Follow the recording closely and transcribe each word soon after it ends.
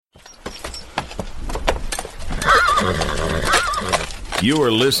You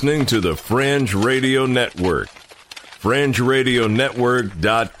are listening to the Fringe Radio Network.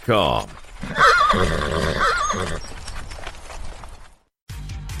 FringeRadioNetwork.com.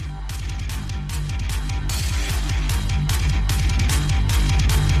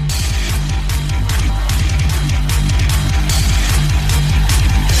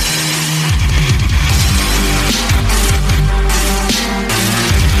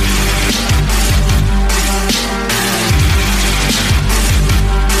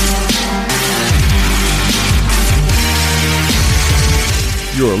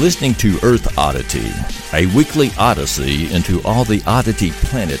 You're listening to Earth Oddity, a weekly odyssey into all the oddity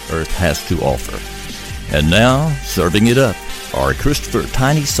planet Earth has to offer. And now, serving it up are Christopher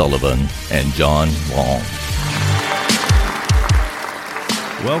Tiny Sullivan and John Long.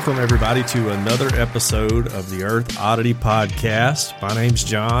 Welcome, everybody, to another episode of the Earth Oddity Podcast. My name's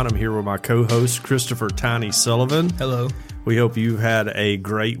John. I'm here with my co-host, Christopher Tiny Sullivan. Hello. We hope you've had a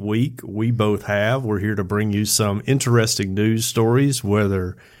great week. We both have. We're here to bring you some interesting news stories,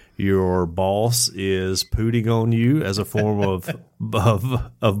 whether your boss is pooting on you as a form of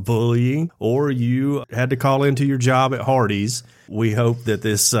bullying, or you had to call into your job at Hardee's. We hope that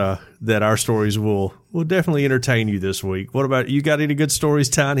that our stories will definitely entertain you this week. What about you? Got any good stories,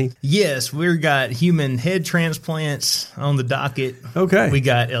 Tiny? Yes, we've got human head transplants on the docket. Okay. We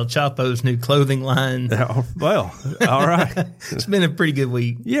got El Chapo's new clothing line. Well, all right. It's been a pretty good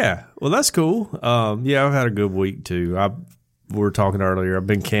week. Yeah. Well, that's cool. Yeah, I've had a good week too. We were talking earlier. I've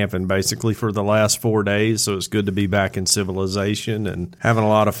been camping basically for the last 4 days, so it's good to be back in civilization and having a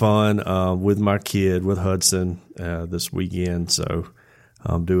lot of fun with my kid, with Hudson, this weekend. So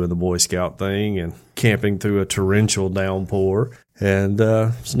I'm doing the Boy Scout thing and camping through a torrential downpour. And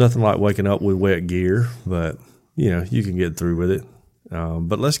it's nothing like waking up with wet gear, but, you can get through with it.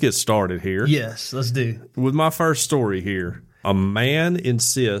 But let's get started here. Yes, let's do. With my first story here. A man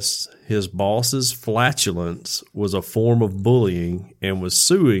insists his boss's flatulence was a form of bullying and was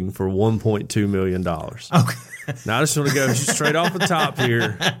suing for $1.2 million. Okay. Now, I just want to go straight off the top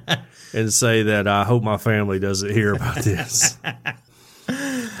here and say that I hope my family doesn't hear about this.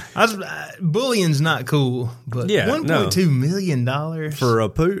 Bullying's not cool, but $1.2 million? For a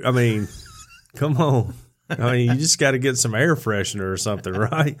poo? I mean, come on. I mean, you just got to get some air freshener or something,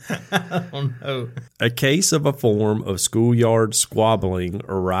 right? Oh, no. A case of a form of schoolyard squabbling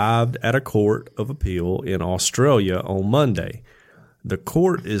arrived at a court of appeal in Australia on Monday. The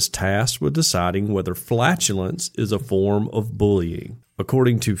court is tasked with deciding whether flatulence is a form of bullying.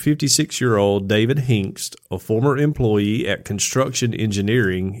 According to 56-year-old David Hinkst, a former employee at Construction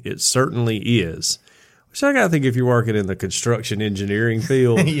Engineering, it certainly is. So I got to think if you're working in the construction engineering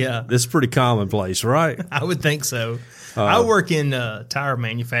field, yeah, that's pretty commonplace, right? I would think so. I work in tire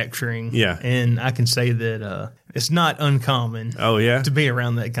manufacturing, and I can say that it's not uncommon to be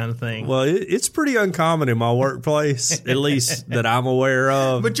around that kind of thing. Well, it's pretty uncommon in my workplace, at least that I'm aware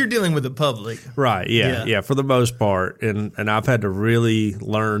of. But you're dealing with the public. Right, yeah, for the most part. And I've had to really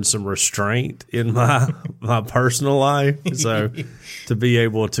learn some restraint in my personal life, so to be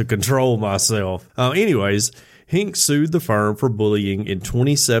able to control myself. Anyways, Hink sued the firm for bullying in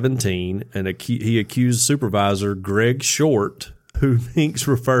 2017, and he accused supervisor Greg Short, who Hinks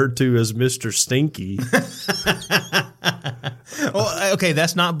referred to as Mr. Stinky. Well, okay,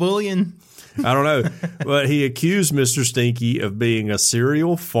 that's not bullying. I don't know, but he accused Mr. Stinky of being a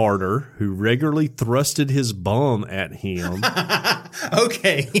serial farter who regularly thrusted his bum at him.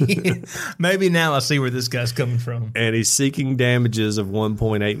 Okay, maybe now I see where this guy's coming from. And he's seeking damages of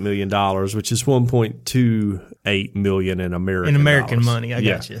 $1.8 million, which is $1.28 million in American money. I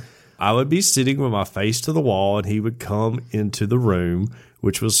got you. I would be sitting with my face to the wall, and he would come into the room,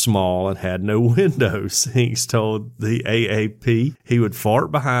 which was small and had no windows. Hinks told the AAP he would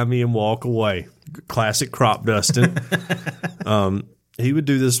fart behind me and walk away. Classic crop dusting. He would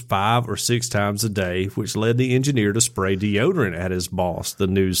do this 5 or 6 times a day, which led the engineer to spray deodorant at his boss, the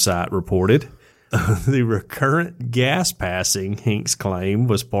news site reported. The recurrent gas passing, Hinks claimed,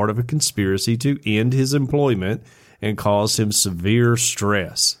 was part of a conspiracy to end his employment and cause him severe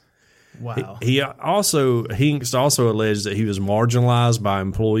stress. Wow. Hinks also alleged that he was marginalized by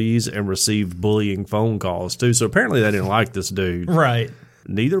employees and received bullying phone calls, too. So apparently they didn't like this dude. Right.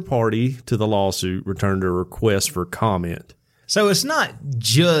 Neither party to the lawsuit returned a request for comment. So it's not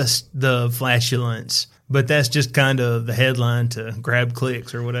just the flatulence, but that's just kind of the headline to grab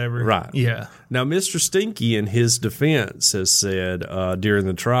clicks or whatever. Right. Yeah. Now, Mr. Stinky, in his defense, has said during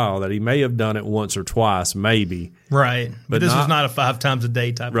the trial that he may have done it once or twice, maybe. Right. But this was not a 5 times a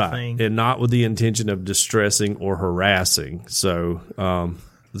day type of thing. And not with the intention of distressing or harassing. So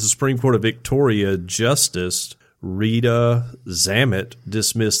the Supreme Court of Victoria Justice Rita Zammit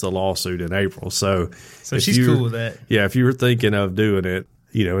dismissed the lawsuit in April. So she's cool with that. Yeah, if you were thinking of doing it,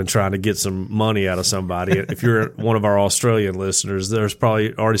 and trying to get some money out of somebody, if you're one of our Australian listeners, there's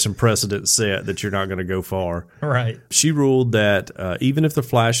probably already some precedent set that you're not going to go far. Right. She ruled that even if the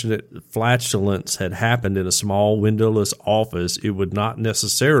flatulence had happened in a small windowless office, it would not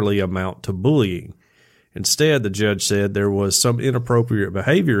necessarily amount to bullying. Instead, the judge said there was some inappropriate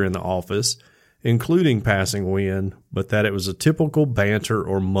behavior in the office, including passing wind, but that it was a typical banter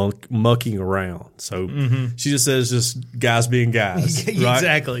or mucking around. So she just says just guys being guys. Right?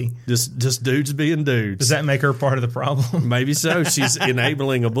 Exactly. Just dudes being dudes. Does that make her part of the problem? Maybe so. She's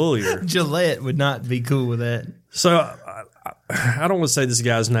enabling a bullier. Gillette would not be cool with that. So I don't want to say this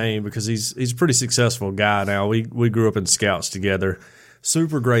guy's name because he's a pretty successful guy now. We grew up in Scouts together.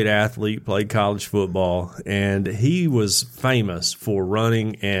 Super great athlete, played college football, and he was famous for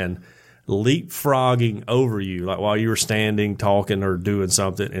running and leapfrogging over you, like while you were standing, talking, or doing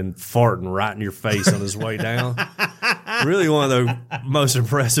something, and farting right in your face on his way down. Really one of the most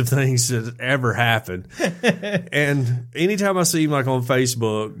impressive things that ever happened. And anytime I see him like on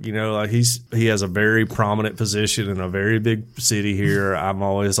Facebook, like he has a very prominent position in a very big city here, I'm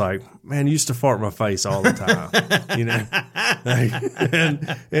always like, man, he used to fart in my face all the time,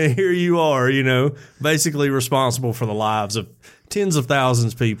 and here you are, basically responsible for the lives of tens of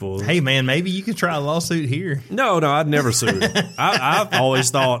thousands of people. Hey, man, maybe you could try a lawsuit here. No, I'd never sue him. I've always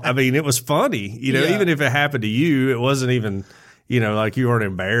thought, it was funny. Even if it happened to you, it wasn't even, like you weren't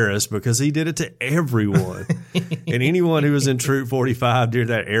embarrassed because he did it to everyone. And anyone who was in Troop 45 during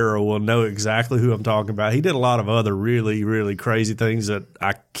that era will know exactly who I'm talking about. He did a lot of other really, really crazy things that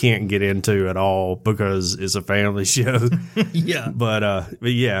I can't get into at all because it's a family show. Yeah. But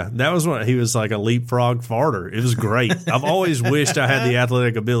yeah, that was he was like a leapfrog farter. It was great. I've always wished I had the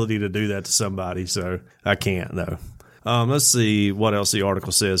athletic ability to do that to somebody, so I can't though. Let's see what else the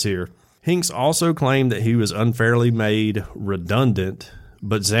article says here. Hinks also claimed that he was unfairly made redundant,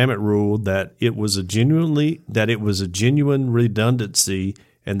 but Zammit ruled that it was a genuine redundancy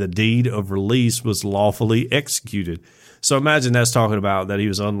and the deed of release was lawfully executed. So imagine that's talking about that he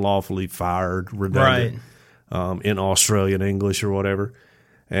was unlawfully fired, redundant, right, in Australian English or whatever.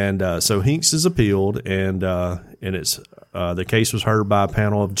 And so Hinks is appealed, and it's the case was heard by a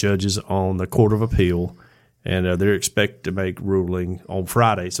panel of judges on the Court of Appeal. And they're expected to make ruling on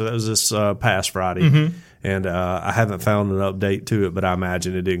Friday. So that was this past Friday. Mm-hmm. And I haven't found an update to it, but I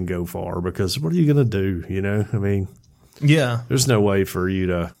imagine it didn't go far because what are you going to do? Yeah. There's no way for you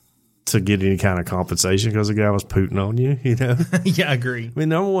to get any kind of compensation because the guy was pooting on you, Yeah, I agree.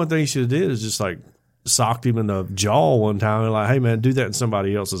 Number one thing you should have did is just like socked him in the jaw one time and like, hey, man, do that in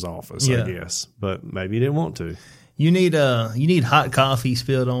somebody else's office, I guess. But maybe he didn't want to. You need hot coffee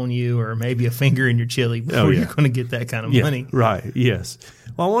spilled on you, or maybe a finger in your chili before you're going to get that kind of money. Right. Yes.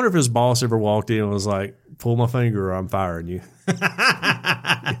 Well, I wonder if his boss ever walked in and was like, "Pull my finger, or I'm firing you." Okay,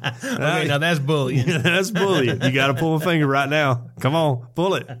 now that's bullying. That's bullying. You got to pull my finger right now. Come on,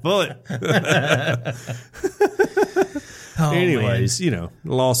 pull it. Oh, anyways, the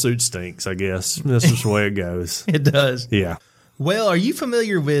lawsuit stinks. I guess that's just the way it goes. It does. Yeah. Well, are you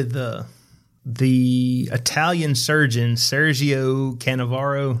familiar with the Italian surgeon Sergio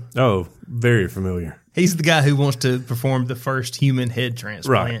Cannavaro? Oh, very familiar. He's the guy who wants to perform the first human head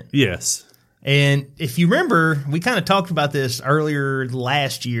transplant. Right, yes. And if you remember, we kind of talked about this earlier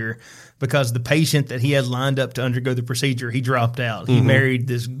last year because the patient that he had lined up to undergo the procedure, he dropped out. He married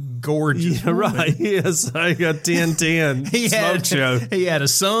this gorgeous woman. Right, yes. I got 10-10 smoke show. He had a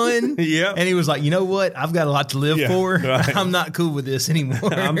son. Yeah. And he was like, you know what? I've got a lot to live for. Right. I'm not cool with this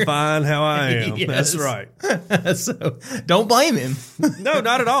anymore. I'm fine how I am. Yes. That's right. So don't blame him. No,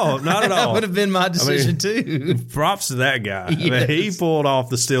 not at all. Not at all. That would have been my decision too. Props to that guy. Yes. He pulled off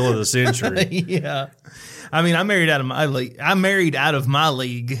the steal of the century. Yeah. I married out of my league. I married out of my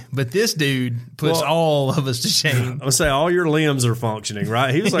league, but this dude puts all of us to shame. I would say all your limbs are functioning,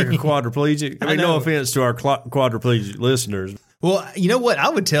 right? He was like a quadriplegic. No offense to our quadriplegic listeners. Well, you know what? I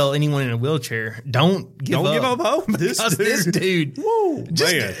would tell anyone in a wheelchair, don't give up hope. This dude. Whoa,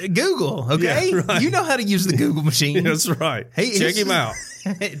 just man. Google, okay? Yeah, right. You know how to use the Google machine. That's right. Check him out.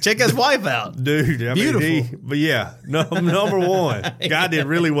 Check his wife out. Dude, beautiful. But yeah, number one. Guy did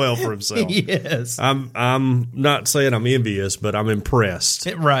really well for himself. Yes. I'm not saying I'm envious, but I'm impressed.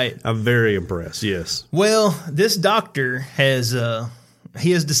 Right. I'm very impressed, yes. Well, this doctor has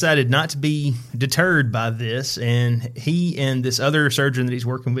decided not to be deterred by this, and he and this other surgeon that he's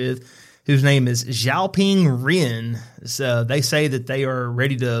working with, whose name is Xiaoping Ren, so they say that they are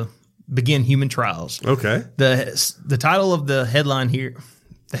ready to begin human trials. Okay. The title of the headline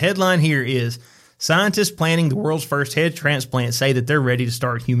here is Scientists planning the world's first head transplant say that they're ready to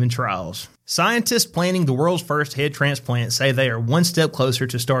start human trials. Scientists planning the world's first head transplant say they are one step closer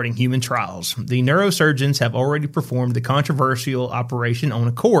to starting human trials. The neurosurgeons have already performed the controversial operation on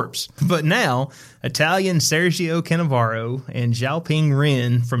a corpse. But now, Italian Sergio Cannavaro and Xiaoping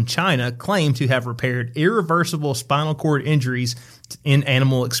Ren from China claim to have repaired irreversible spinal cord injuries in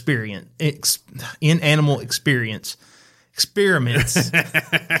animal experiments.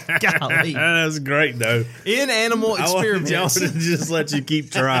 Golly. That's great, though. In animal experiments. I wanted to just let you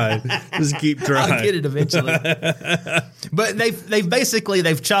keep trying. Just keep trying. I'll get it eventually. But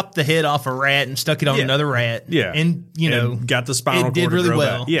they've chopped the head off a rat and stuck it on another rat. Yeah. And, and got the spinal cord. It did really to grow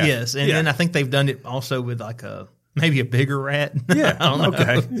well. back. Yeah. Yes. And then I think they've done it also with maybe a bigger rat. Yeah. I don't know.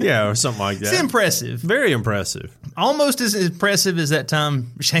 Okay. Yeah, or something like that. It's impressive. Very impressive. Almost as impressive as that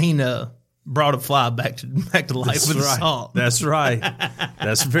time Shane brought a fly back to life with salt. That's right.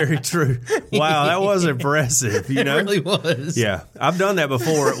 That's very true. Wow, that was impressive. It really was. Yeah, I've done that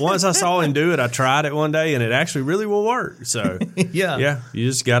before. Once I saw him do it, I tried it one day, and it actually really will work. So yeah, you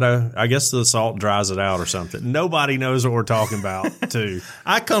just gotta. I guess the salt dries it out or something. Nobody knows what we're talking about, too.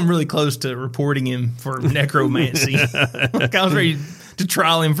 I come really close to reporting him for necromancy. Like I was ready to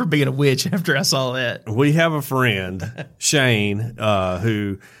trial him for being a witch after I saw that. We have a friend, Shane,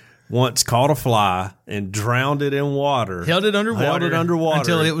 who once caught a fly and drowned it in water. Held it underwater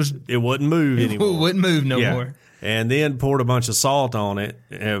until it wouldn't move anymore. It wouldn't move no more. And then poured a bunch of salt on it,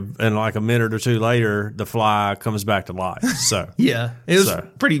 and like a minute or two later, the fly comes back to life. So yeah, it was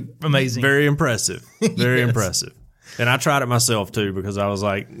pretty amazing. Very impressive. Very impressive. And I tried it myself, too, because I was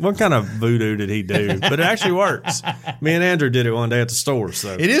like, what kind of voodoo did he do? But it actually works. Me and Andrew did it one day at the store.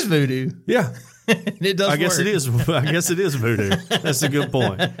 So it is voodoo. Yeah. It does. I guess it is voodoo. That's a good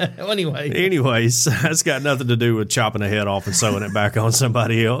point. Well, anyways, that's got nothing to do with chopping a head off and sewing it back on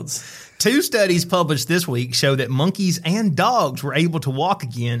somebody else. 2 studies published this week show that monkeys and dogs were able to walk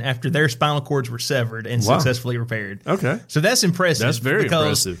again after their spinal cords were severed and successfully repaired. Okay. So that's impressive. That's very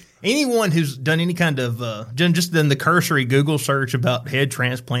impressive. Anyone who's done any kind of, just done the cursory Google search about head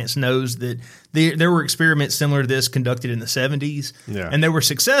transplants knows that there were experiments similar to this conducted in the 70s. Yeah. And they were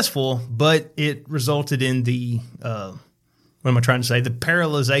successful, but it resulted in the, what am I trying to say? The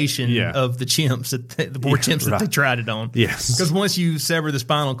paralyzation of the chimps, the poor chimps that they tried it on. Yes. Because once you sever the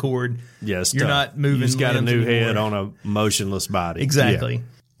spinal cord, you're not moving. You just got a new anymore. head on a motionless body. Exactly.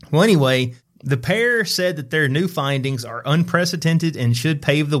 Yeah. Well, anyway, the pair said that their new findings are unprecedented and should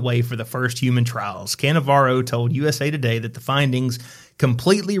pave the way for the first human trials. Cannavaro told USA Today that the findings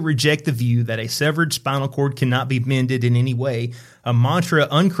completely reject the view that a severed spinal cord cannot be mended in any way, a mantra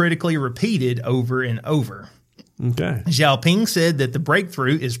uncritically repeated over and over. Okay. Xiaoping said that the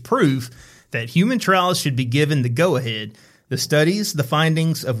breakthrough is proof that human trials should be given the go-ahead. The studies, the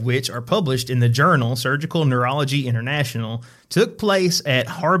findings of which are published in the journal Surgical Neurology International, took place at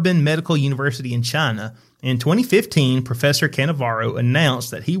Harbin Medical University in China. In 2015, Professor Cannavaro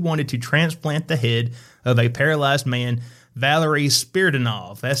announced that he wanted to transplant the head of a paralyzed man, Valery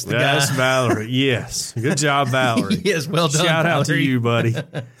Spiridonov. That's the guy. That's Valery. Yes. Good job, Valery. Yes, well done, Shout out to Valery. you, buddy.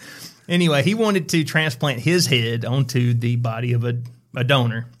 Anyway, he wanted to transplant his head onto the body of a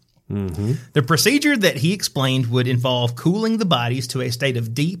donor. Mm-hmm. The procedure that he explained would involve cooling the bodies to a state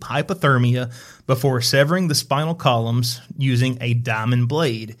of deep hypothermia before severing the spinal columns using a diamond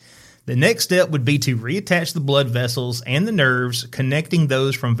blade. The next step would be to reattach the blood vessels and the nerves, connecting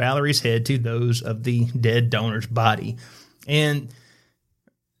those from Valerie's head to those of the dead donor's body. And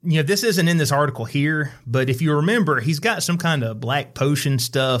this isn't in this article here, but if you remember, he's got some kind of black potion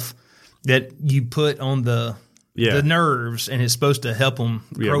stuff that you put on the nerves, and it's supposed to help them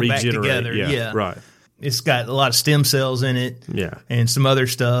grow back together. Yeah, right. It's got a lot of stem cells in it. Yeah. And some other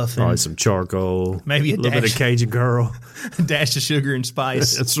stuff. Probably some charcoal. Maybe a little bit of Cajun Girl. A dash of sugar and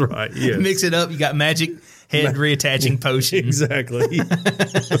spice. That's right, yeah. Mix it up, you got magic head reattaching potion. Exactly.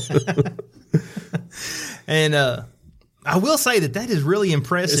 And I will say that is really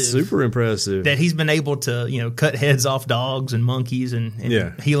impressive. It's super impressive. That he's been able to, cut heads off dogs and monkeys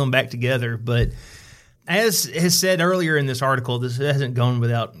and heal them back together. But as is said earlier in this article, this hasn't gone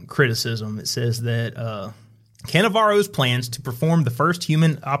without criticism. It says that Cannavaro's plans to perform the first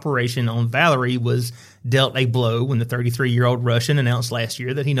human operation on Valerie was dealt a blow when the 33-year-old Russian announced last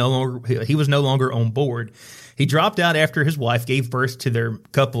year that he was no longer on board. He dropped out after his wife gave birth to their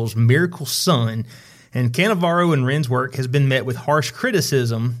couple's miracle son. And Cannavaro and Wren's work has been met with harsh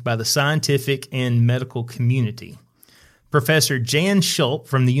criticism by the scientific and medical community. Professor Jan Schulp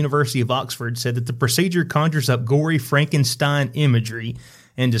from the University of Oxford said that the procedure conjures up gory Frankenstein imagery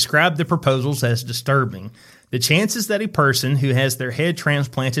and described the proposals as disturbing. The chances that a person who has their head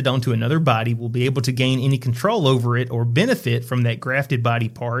transplanted onto another body will be able to gain any control over it or benefit from that grafted body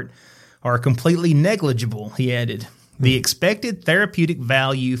part are completely negligible, he added. The expected therapeutic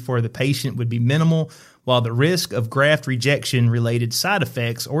value for the patient would be minimal, while the risk of graft rejection-related side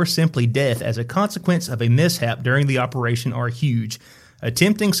effects or simply death as a consequence of a mishap during the operation are huge.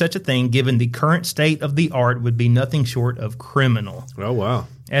 Attempting such a thing, given the current state of the art, would be nothing short of criminal. Oh, wow.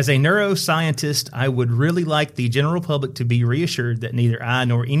 As a neuroscientist, I would really like the general public to be reassured that neither I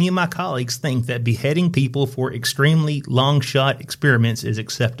nor any of my colleagues think that beheading people for extremely long-shot experiments is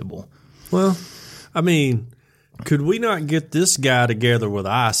acceptable. Well, I mean, could we not get this guy together with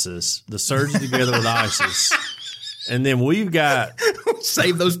ISIS, the surgeon together with ISIS, and then we've got...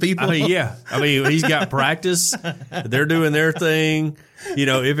 Save those people. I mean, yeah. I mean, he's got practice. They're doing their thing. You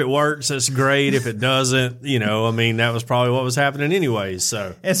know, if it works, that's great. If it doesn't, you know, I mean, that was probably what was happening anyways.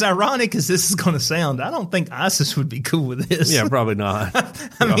 So, as ironic as this is going to sound, I don't think ISIS would be cool with this. Yeah, probably not.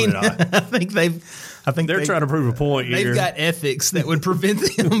 I think they're trying to prove a point here. They've got ethics that would prevent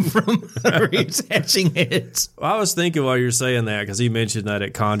them from reattaching heads. Well, I was thinking while you were saying that, because he mentioned that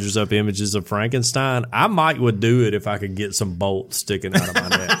it conjures up images of Frankenstein. I would do it if I could get some bolts sticking out of my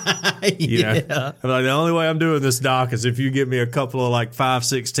neck. You know? I'm like, the only way I'm doing this, Doc, is if you give me a couple of like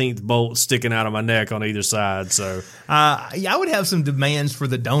 5/16 bolts sticking out of my neck on either side. So, I would have some demands for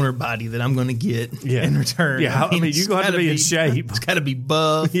the donor body that I'm going to get in return. Yeah, I mean you're going to have to be in shape. It's got to be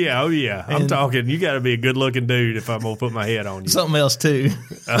buff. Yeah, oh yeah. I'm talking. You got to be a good looking dude if I'm going to put my head on you. Something else too.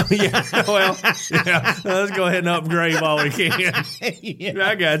 Yeah. Well, yeah. Let's go ahead and upgrade while we can. Yeah.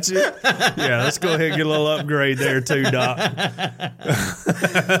 I got you. Yeah, let's go ahead and get a little upgrade there too, Doc.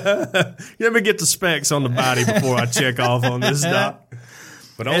 Let me get the specs on the body before I check off on this, Doc.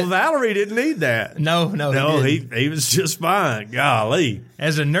 But old Valerie didn't need that. No, he was just fine. Golly.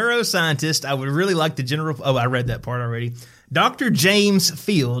 As a neuroscientist, I would really like the general... Oh, I read that part already. Dr. James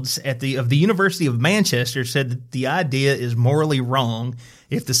Fields of the University of Manchester said that the idea is morally wrong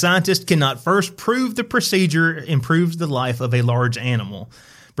if the scientist cannot first prove the procedure improves the life of a large animal.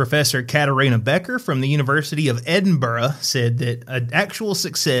 Professor Katarina Becker from the University of Edinburgh said that an actual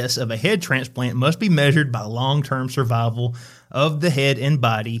success of a head transplant must be measured by long-term survival of the head and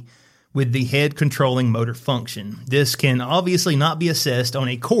body, with the head controlling motor function. This can obviously not be assessed on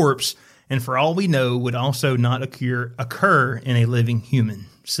a corpse, and for all we know, would also not occur in a living human.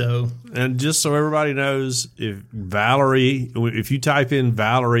 So, and just so everybody knows, if you type in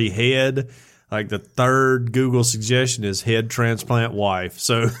Valerie head, like the third Google suggestion is head transplant wife.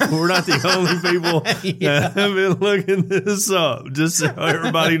 So we're not the only people that have been looking this up. Just so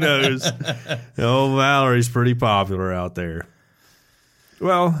everybody knows, Valerie's pretty popular out there.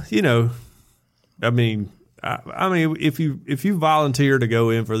 Well, you know, I mean, if you volunteer to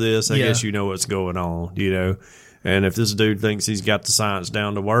go in for this, I guess you know what's going on, you know. And if this dude thinks he's got the science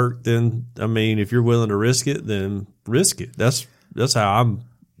down to work, then I mean, if you're willing to risk it, then risk it. That's how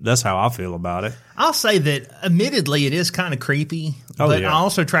I feel about it. I'll say that, admittedly, it is kind of creepy, but I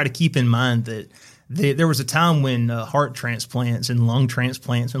also try to keep in mind that there was a time when heart transplants and lung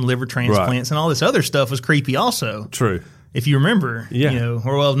transplants and liver transplants and all this other stuff was creepy also. True. If you remember, you know,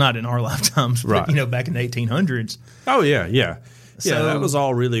 or well, not in our lifetimes, but, you know, back in the 1800s. Oh, yeah, yeah. So, that was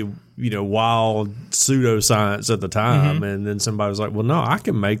all really, you know, wild pseudoscience at the time. Mm-hmm. And then somebody was like, well, no, I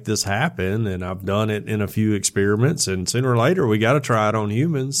can make this happen. And I've done it in a few experiments. And sooner or later, we got to try it on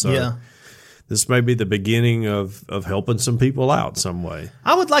humans. So this may be the beginning of helping some people out some way.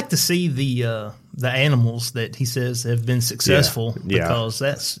 I would like to see the animals that he says have been successful because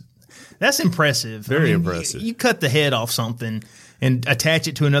that's impressive. Very impressive. You cut the head off something and attach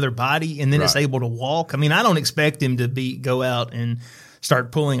it to another body, and then it's able to walk. I mean, I don't expect him to go out and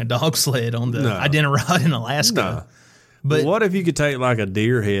start pulling a dog sled on the Iditarod in Alaska. No. But what if you could take like a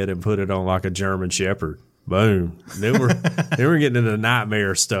deer head and put it on like a German Shepherd? Boom. Then we're getting into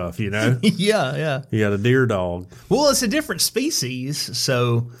nightmare stuff, you know? Yeah. You got a deer dog. Well, it's a different species,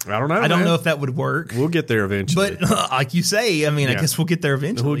 so I don't know. I don't know if that would work. We'll get there eventually. But like you say, I mean, I guess we'll get there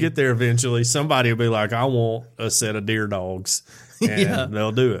eventually. We'll get there eventually. Somebody will be like, I want a set of deer dogs. And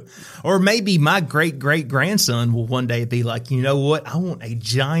they'll do it. Or maybe my great-great-grandson will one day be like, you know what? I want a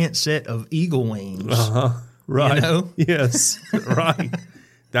giant set of eagle wings. Right. You know? Yes. Right.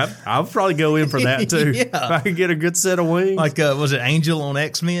 I'll probably go in for that too. If I could get a good set of wings. Like, was it Angel on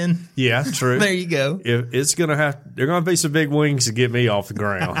X-Men? Yeah, true. There you go. They're going to be some big wings to get me off the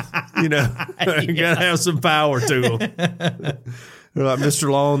ground. You know, you got to have some power to them. They're like, Mr.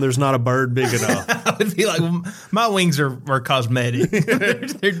 Long, there's not a bird big enough. I would be like, well, my wings are cosmetic. they're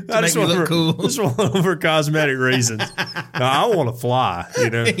to make me look cool. Just want them for cosmetic reasons. No, I want to fly,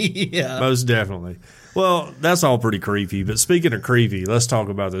 Yeah. Most definitely. Well, that's all pretty creepy. But speaking of creepy, let's talk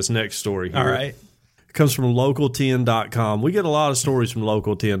about this next story here. All right. It comes from local10.com. We get a lot of stories from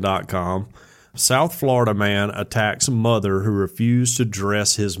local10.com. South Florida man attacks mother who refused to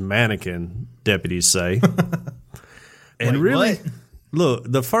dress his mannequin, deputies say. And Wait, really, what? look,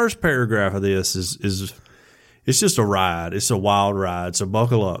 the first paragraph of this is it's just a ride. It's a wild ride, so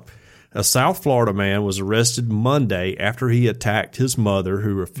buckle up. A South Florida man was arrested Monday after he attacked his mother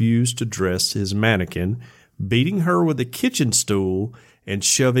who refused to dress his mannequin, beating her with a kitchen stool and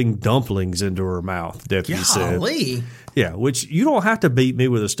shoving dumplings into her mouth, deputy said. Golly. Yeah, which you don't have to beat me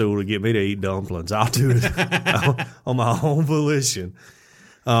with a stool to get me to eat dumplings. I'll do it on my own volition.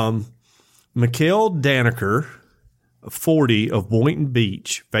 Mikhail Daniker, 40, of Boynton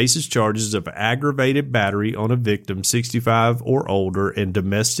Beach, faces charges of aggravated battery on a victim 65 or older and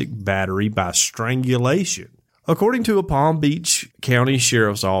domestic battery by strangulation. According to a Palm Beach County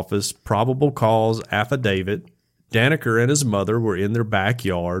Sheriff's Office probable cause affidavit, Daniker and his mother were in their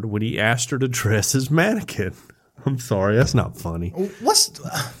backyard when he asked her to dress his mannequin. I'm sorry, that's not funny.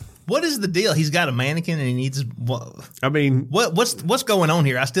 What is the deal? He's got a mannequin and he needs what? I mean, what's going on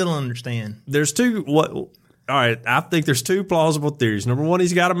here? I still don't understand. There's two. All right, I think there's two plausible theories. Number one,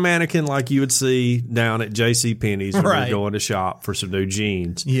 he's got a mannequin like you would see down at J.C. Penney's when you're going to shop for some new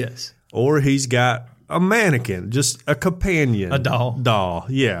jeans. Yes. Or he's got a mannequin, just a companion, a doll. Doll,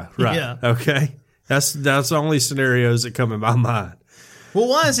 yeah, right. Yeah. Okay, that's the only scenarios that come in my mind. Well,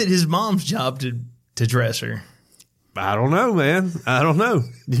 why is it his mom's job to dress her? I don't know, man. I don't know.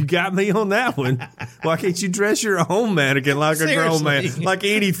 You got me on that one. Why can't you dress your own mannequin like a grown man, like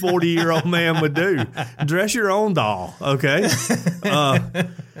any 40-year-old man would do? Dress your own doll, okay? It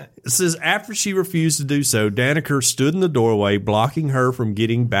says after she refused to do so, Daniker stood in the doorway, blocking her from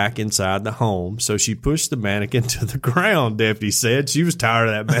getting back inside the home. So she pushed the mannequin to the ground, deputy said. She was tired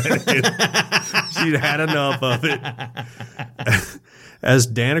of that mannequin. She'd had enough of it. As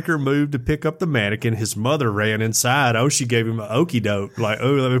Daniker moved to pick up the mannequin, his mother ran inside. Oh, she gave him an okie doke, like,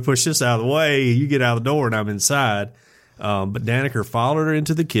 oh, let me push this out of the way. You get out of the door and I'm inside. But Daniker followed her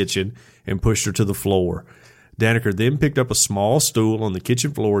into the kitchen and pushed her to the floor. Daniker then picked up a small stool on the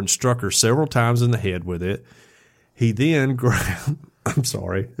kitchen floor and struck her several times in the head with it. He then grabbed... I'm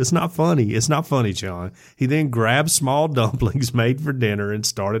sorry. It's not funny. It's not funny, John. He then grabbed small dumplings made for dinner and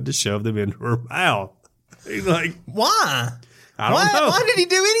started to shove them into her mouth. He's like... Why? I don't know. Why did he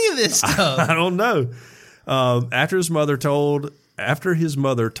do any of this stuff? I don't know. After his mother told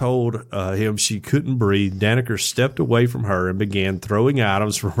him she couldn't breathe, Daniker stepped away from her and began throwing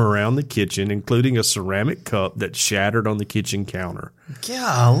items from around the kitchen, including a ceramic cup that shattered on the kitchen counter.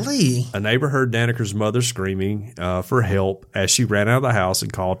 Golly. A neighbor heard Daniker's mother screaming for help as she ran out of the house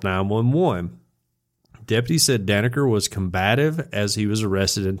and called 911. Deputies said Daniker was combative as he was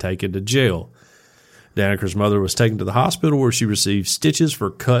arrested and taken to jail. Daniker's mother was taken to the hospital where she received stitches for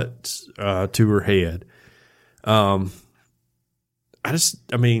cuts to her head. I just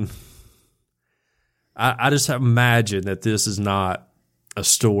imagine that this is not a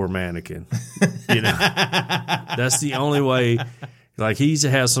store mannequin. That's the only way. Like he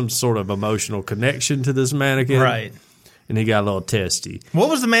has some sort of emotional connection to this mannequin, right? And he got a little testy. What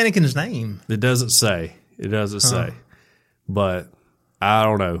was the mannequin's name? It doesn't say. Say. But I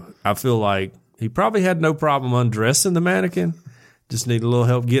don't know. I feel like he probably had no problem undressing the mannequin. Just need a little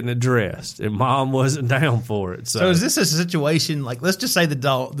help getting it dressed. And Mom wasn't down for it. So is this a situation like, let's just say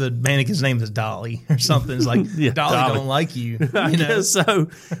the mannequin's name is Dolly or something. It's like, yeah, Dolly don't like you. I guess so.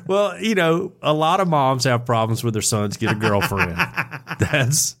 Well, a lot of moms have problems with their sons get a girlfriend.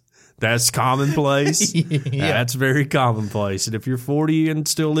 That's commonplace. Yeah. That's very commonplace. And if you're 40 and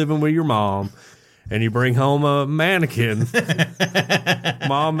still living with your mom, and you bring home a mannequin,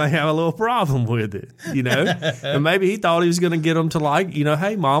 Mom may have a little problem with it, And maybe he thought he was going to get them to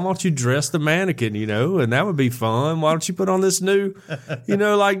hey, Mom, why don't you dress the mannequin, and that would be fun. Why don't you put on this new,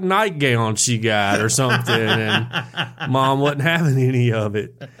 nightgown she got or something? And Mom wasn't having any of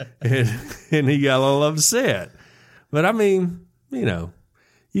it. And he got a little upset. But,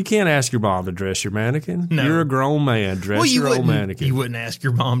 you can't ask your mom to dress your mannequin. No. You're a grown man. Dress your own mannequin. You wouldn't ask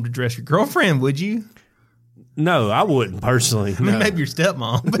your mom to dress your girlfriend, would you? No, I wouldn't personally. No. Maybe your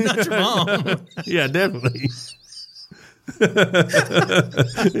stepmom, but not your mom. Yeah, definitely.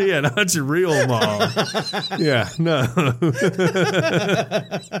 Yeah, not your real mom. Yeah, no.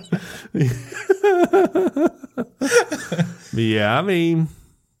 But yeah,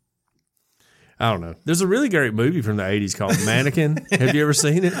 I don't know. There's a really great movie from the 80s called Mannequin. Have you ever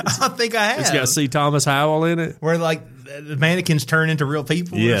seen it? I think I have. It's got C. Thomas Howell in it. Where like the mannequins turn into real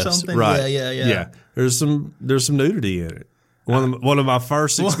people or something. Right. Yeah. There's some nudity in it. One of my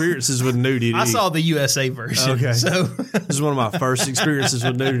first experiences with nudity. I saw the USA version. Okay. So this is one of my first experiences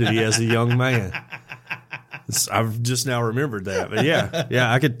with nudity as a young man. I've just now remembered that. But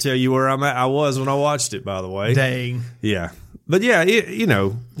yeah, I could tell you where I was when I watched it, by the way. Dang. Yeah. But yeah,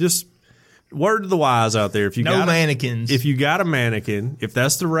 just word to the wise out there. If you got mannequins. If you got a mannequin, if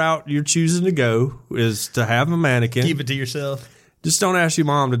that's the route you're choosing to go, is to have a mannequin. Keep it to yourself. Just don't ask your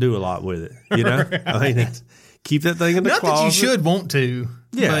mom to do a lot with it. You know? Right. I mean, keep that thing in the closet. Not that you should want to.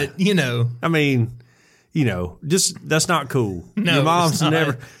 Yeah. But, I mean, just that's not cool. No,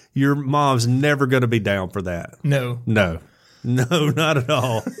 your mom's never going to be down for that. No, not at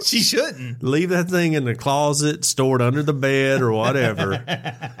all. She shouldn't. Leave that thing in the closet, store it under the bed or whatever,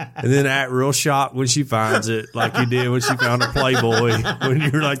 and then act real shocked when she finds it, like you did when she found a Playboy when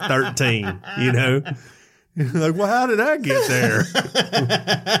you were like 13, You're like, well, how did I get there?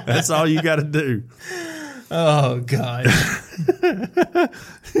 That's all you got to do. Oh, God.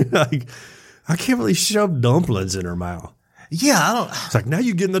 Like, I can't believe she shoved dumplings in her mouth. Yeah, I don't. It's like, now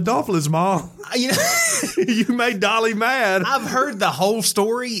you're getting the dumplings, Mom. You made Dolly mad. I've heard the whole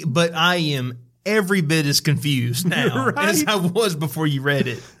story, but I am every bit as confused now as I was before you read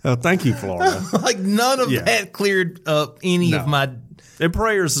it. Oh, thank you, Florida. Like, none of that cleared up any of my. And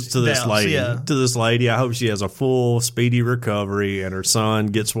prayers to this lady. Yeah. To this lady, I hope she has a full, speedy recovery, and her son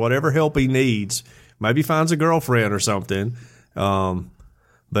gets whatever help he needs. Maybe finds a girlfriend or something.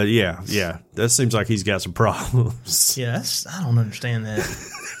 But yeah, that seems like he's got some problems. Yeah, I don't understand that.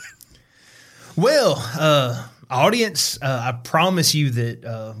 Well, audience, I promise you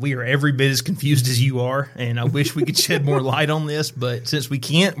that we are every bit as confused as you are, and I wish we could shed more light on this, but since we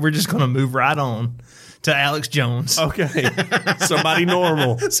can't, we're just going to move right on to Alex Jones. Okay. Somebody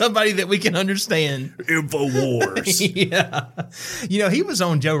normal. Somebody that we can understand. InfoWars. Yeah. He was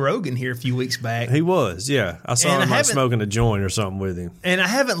on Joe Rogan here a few weeks back. He was, yeah. I saw him like smoking a joint or something with him. And I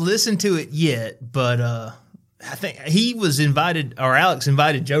haven't listened to it yet, but I think he was invited, or Alex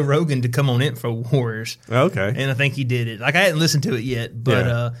invited Joe Rogan to come on InfoWars. Okay. And I think he did it. Like, I hadn't listened to it yet,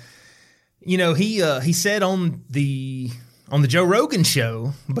 but, he said on the Joe Rogan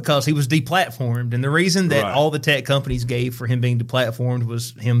show, because he was deplatformed, and the reason that all the tech companies gave for him being deplatformed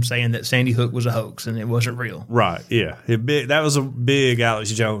was him saying that Sandy Hook was a hoax and it wasn't real. Right, yeah. That was a big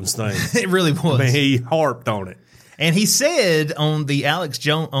Alex Jones thing. It really was. I mean, he harped on it. And he said on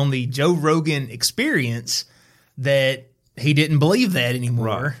the Joe Rogan Experience that he didn't believe that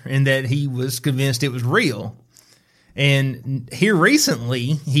anymore, and that he was convinced it was real. And here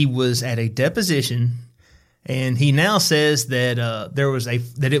recently, he was at a deposition. And he now says that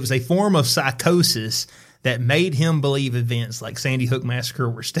it was a form of psychosis that made him believe events like Sandy Hook Massacre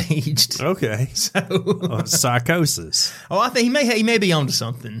were staged. Okay, so psychosis. Oh, I think he may be onto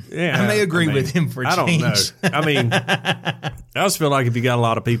something. Yeah, I may agree with him for a change. I don't know. I mean, I just feel like if you got a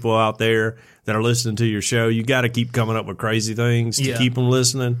lot of people out there that are listening to your show, you got to keep coming up with crazy things to keep them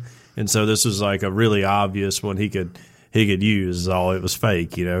listening. And so this was like a really obvious one he could use. All it was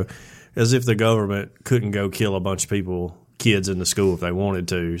fake, As if the government couldn't go kill a bunch of kids in the school if they wanted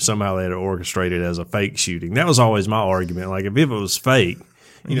to. Somehow they had it orchestrated as a fake shooting. That was always my argument. Like, if it was fake,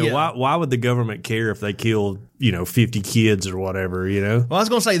 why would the government care if they killed, 50 kids or whatever, Well, I was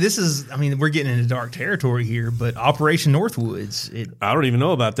going to say, we're getting into dark territory here, but Operation Northwoods. I don't even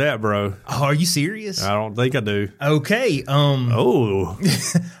know about that, bro. Oh, are you serious? I don't think I do. Okay.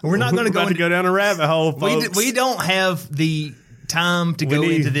 We're not going to go down a rabbit hole, folks. We don't have the time to go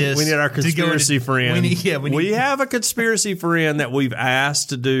into this. We need our conspiracy friend. We have a conspiracy friend that we've asked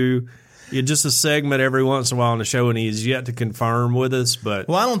to do just a segment every once in a while on the show, and he has yet to confirm with us. But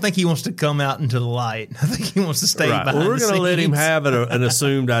I don't think he wants to come out into the light. I think he wants to stay behind we're going to let him have an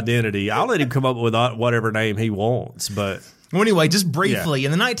assumed identity. I'll let him come up with whatever name he wants. But anyway, just briefly,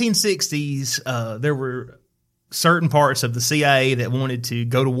 in the 1960s, there were certain parts of the CIA that wanted to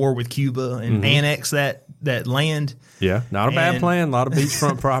go to war with Cuba and annex that land. Yeah, not a bad plan. A lot of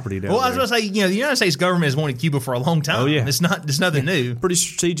beachfront property down there. Well, I was going to say, the United States government has wanted Cuba for a long time. Oh, yeah. It's nothing new. Pretty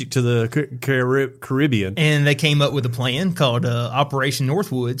strategic to the Caribbean. And they came up with a plan called Operation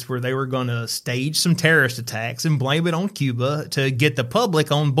Northwoods, where they were going to stage some terrorist attacks and blame it on Cuba to get the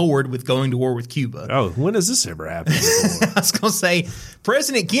public on board with going to war with Cuba. Oh, when has this ever happened before? I was going to say,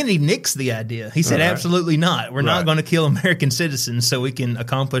 President Kennedy nixed the idea. He said, absolutely not. We're not going to kill American citizens so we can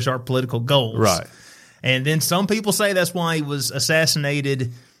accomplish our political goals. Right. And then some people say that's why he was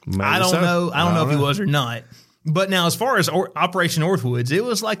assassinated. Maybe I don't know. I don't know if he was or not. But now, as far as Operation Northwoods, it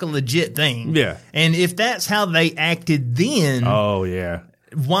was like a legit thing. Yeah. And if that's how they acted then, Oh, yeah.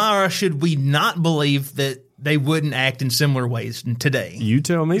 why should we not believe that they wouldn't act in similar ways today? You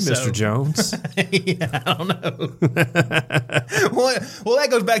tell me, Mr. Jones. Yeah, I don't know. well, that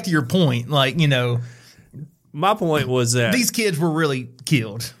goes back to your point. Like, My point was that these kids were really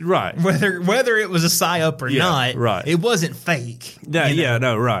killed. Right. Whether it was a psyop or not, right. It wasn't fake.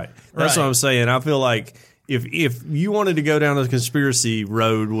 Right. That's what I'm saying. I feel like if you wanted to go down the conspiracy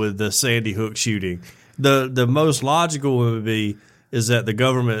road with the Sandy Hook shooting, the most logical would be is that the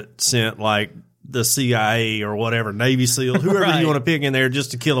government sent like the CIA or whatever, Navy SEAL, whoever you want to pick in there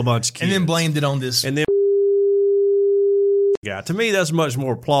just to kill a bunch of kids. And then blamed it on this. And then guy. To me, that's much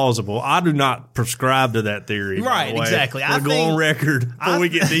more plausible. I do not prescribe to that theory. Right, exactly. I go on record before we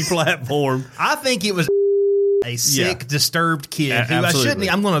get deplatformed. I think it was a sick, disturbed kid who absolutely.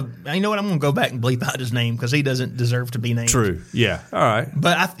 I shouldn't. I'm going to go back and bleep out his name because he doesn't deserve to be named. True. Yeah. All right.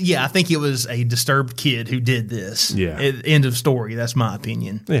 But I think it was a disturbed kid who did this. Yeah. End of story. That's my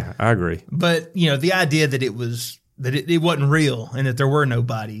opinion. Yeah, I agree. But the idea that it was that it wasn't real and that there were no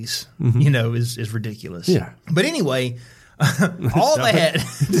bodies, is ridiculous. Yeah. But anyway, all they had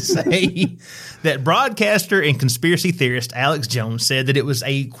to say that broadcaster and conspiracy theorist Alex Jones said that it was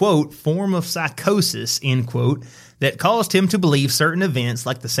a, quote, form of psychosis, end quote, that caused him to believe certain events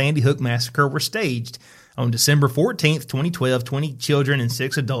like the Sandy Hook massacre were staged. On December 14th, 2012, 20 children and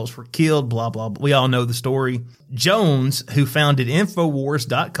 6 adults were killed, blah, blah, blah. We all know the story. Jones, who founded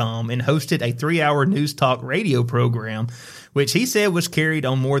Infowars.com and hosted a 3-hour news talk radio program, which he said was carried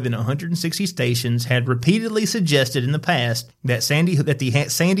on more than 160 stations, had repeatedly suggested in the past that the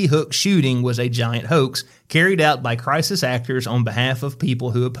Sandy Hook shooting was a giant hoax carried out by crisis actors on behalf of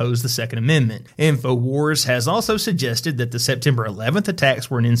people who oppose the Second Amendment. Infowars has also suggested that the September 11th attacks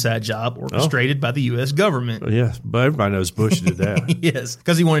were an inside job orchestrated by the U.S. government. Yeah, but everybody knows Bush did that. Yes,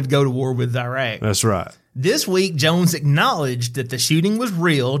 because he wanted to go to war with Iraq. That's right. This week, Jones acknowledged that the shooting was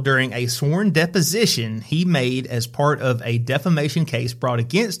real during a sworn deposition he made as part of a defamation case brought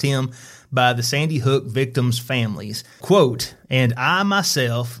against him by the Sandy Hook victims' families. Quote, and I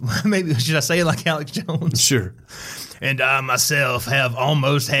myself, maybe should I say it like Alex Jones? Sure. And I myself have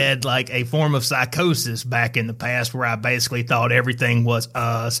almost had like a form of psychosis back in the past where I basically thought everything was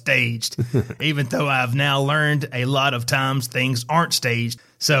staged, even though I've now learned a lot of times things aren't staged.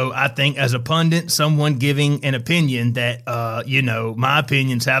 So I think as a pundit, someone giving an opinion that, my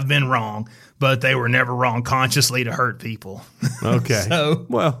opinions have been wrong, but they were never wrong consciously to hurt people. Okay.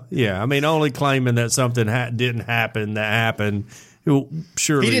 Well, yeah. I mean, only claiming that something didn't happen that happened.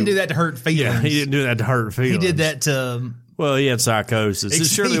 Surely he didn't do that to hurt feelings. Yeah, he didn't do that to hurt feelings. He did that to... Well, he had psychosis. It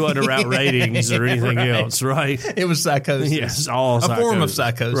surely wasn't about ratings or anything else, right? It was psychosis. Yes, all psychosis. A form of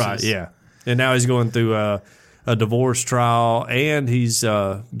psychosis. Right, yeah. And now he's going through a divorce trial, and he's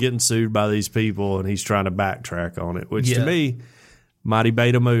getting sued by these people, and he's trying to backtrack on it, which to me, mighty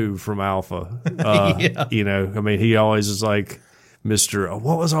beta move from Alpha. I mean, he always is like Mr.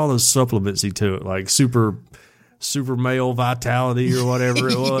 What was all those supplements he took? Like super male vitality or whatever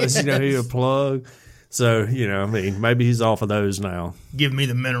it was, he would plug. So, I mean, maybe he's off of those now. Give me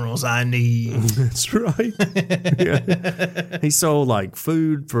the minerals I need. That's right. Yeah. He sold like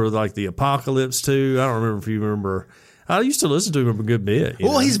food for like the apocalypse too. I don't remember if you remember. I used to listen to him a good bit.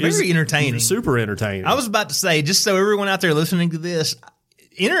 He's very entertaining. Super entertaining. I was about to say, just so everyone out there listening to this,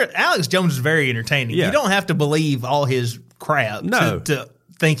 Alex Jones is very entertaining. Yeah. You don't have to believe all his crap to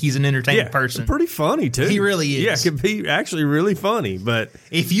think he's an entertaining person. Pretty funny too. He really is. Yeah, it can be actually really funny. But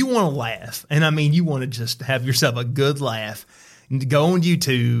if you want to laugh, and I mean you want to just have yourself a good laugh, go on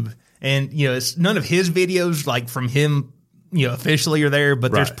YouTube, and it's none of his videos like from him, officially are there,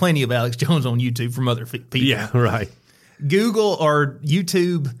 but there's plenty of Alex Jones on YouTube from other people. Yeah, right. Google or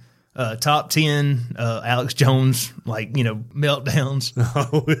YouTube top 10 Alex Jones meltdowns.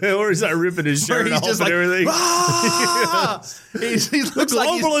 Or is that ripping his shirt off and everything? He looks like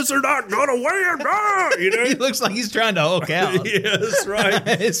globalists are not gonna win. He looks like he's trying to Hulk out. Yeah, that's right.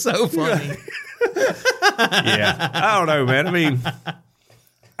 It's so funny. Yeah, I don't know, man.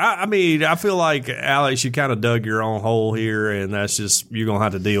 I mean, I feel like, Alex, you kind of dug your own hole here, and that's just, you're going to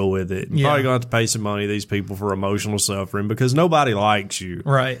have to deal with it. You're probably going to have to pay some money to these people for emotional suffering because nobody likes you.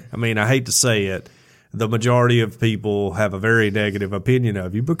 Right. I mean, I hate to say it. The majority of people have a very negative opinion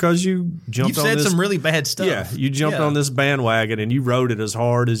of you because you jumped on this. You've said some really bad stuff. Yeah, you jumped on this bandwagon and you rode it as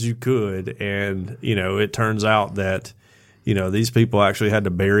hard as you could. And, it turns out that, these people actually had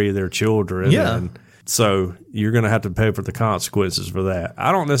to bury their children. Yeah. And so you're going to have to pay for the consequences for that.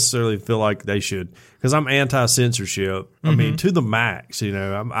 I don't necessarily feel like they should, because I'm anti-censorship. I mean, to the max.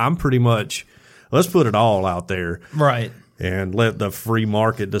 I'm pretty much let's put it all out there. Right. And let the free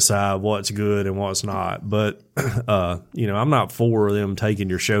market decide what's good and what's not. But, I'm not for them taking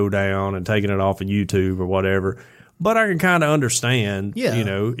your show down and taking it off of YouTube or whatever. But I can kind of understand,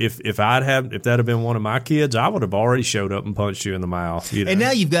 if that had been one of my kids, I would have already showed up and punched you in the mouth. And now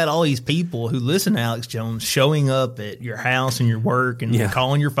you've got all these people who listen to Alex Jones showing up at your house and your work and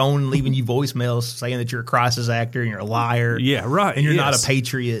calling your phone and leaving you voicemails saying that you're a crisis actor and you're a liar. Yeah, right. And you're not a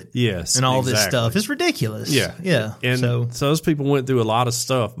patriot. Yes. And all this stuff. It's ridiculous. Yeah. Yeah. And so those people went through a lot of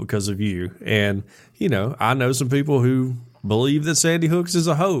stuff because of you. And, I know some people who believe that Sandy Hooks is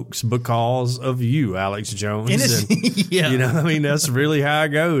a hoax because of you, Alex Jones. And, that's really how it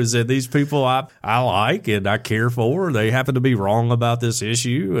goes. And these people I like and I care for, they happen to be wrong about this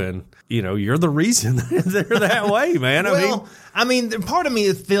issue. And, you're the reason they're that way, man. Part of me,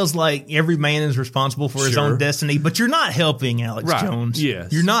 it feels like every man is responsible for his own destiny, but you're not helping Alex Jones.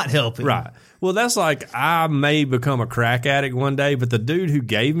 Yes. You're not helping. Right. Well, that's like I may become a crack addict one day, but the dude who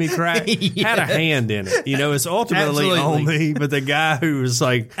gave me crack had a hand in it. It's ultimately on me, but the guy who was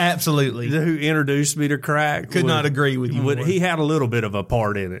like who introduced me to crack could not agree with you. He had a little bit of a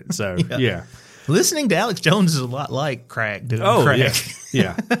part in it. So yeah. Listening to Alex Jones is a lot like crack doing crack.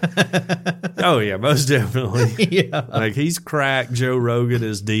 Yeah. Oh yeah, most definitely. Yeah. Like he's crack, Joe Rogan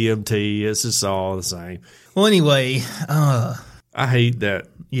is DMT. It's just all the same. Well, anyway, I hate that.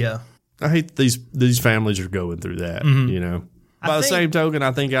 Yeah. I hate these families are going through that, By the same token,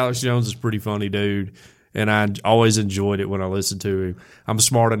 I think Alex Jones is a pretty funny dude, and I always enjoyed it when I listened to him. I'm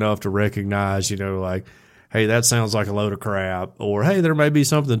smart enough to recognize, hey, that sounds like a load of crap, or hey, there may be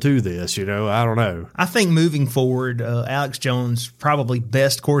something to this, I don't know. I think moving forward, Alex Jones' probably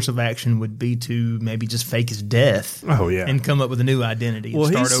best course of action would be to maybe just fake his death. Oh, yeah. And come up with a new identity and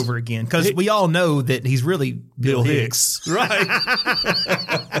start over again. Because we all know that he's really Bill Hicks. Right.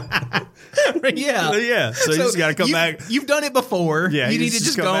 Yeah. Yeah. So you just got to come back. You've done it before. Yeah. You need to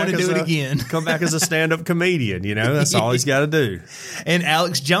just go on and do it again. Come back as a stand-up comedian, That's all he's got to do. And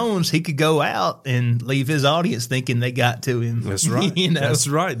Alex Jones, he could go out and leave his audience thinking they got to him. That's right. That's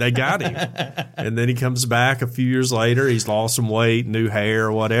right. They got him. And then he comes back a few years later. He's lost some weight, new hair,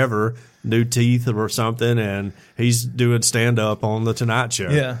 or whatever, new teeth or something, and he's doing stand-up on The Tonight Show.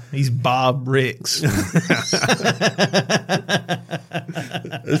 Yeah. He's Bob Ricks.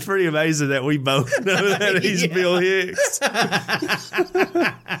 It's pretty amazing that we both know that he's Bill Hicks.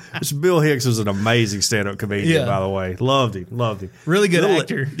 Bill Hicks was an amazing stand-up comedian, by the way. Loved him. Really good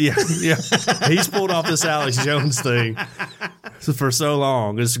actor. Yeah. He's pulled off this Alex Jones thing for so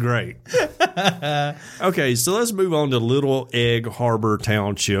long. It's great. Okay, so let's move on to Little Egg Harbor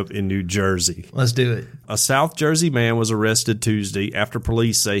Township in New Jersey. Let's do it. A South Jersey man was arrested Tuesday after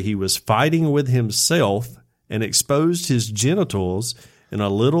police say he was fighting with himself and exposed his genitals in a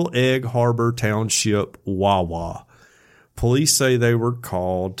Little Egg Harbor Township Wawa. Police say they were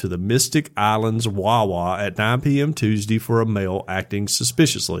called to the Mystic Islands Wawa at 9 p.m. Tuesday for a male acting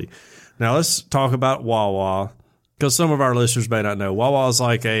suspiciously. Now, let's talk about Wawa, because some of our listeners may not know. Wawa is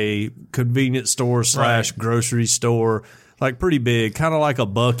like a convenience store / grocery store, like pretty big, kind of like a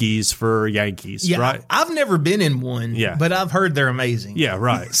Buc-ee's for Yankees, right? I've never been in one, but I've heard they're amazing. Yeah,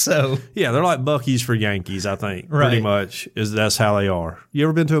 right. So yeah, they're like Buc-ee's for Yankees, I think. Right. Pretty much that's how they are. You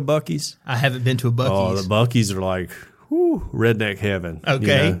ever been to a Buc-ee's? I haven't been to a Buc-ee's. Oh, the Buc-ee's are like redneck heaven.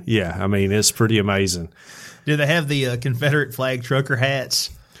 Okay. Yeah, I mean, it's pretty amazing. Do they have the Confederate flag trucker hats?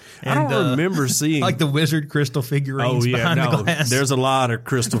 And, I don't remember seeing like the wizard crystal figurines. Behind the glass. There's a lot of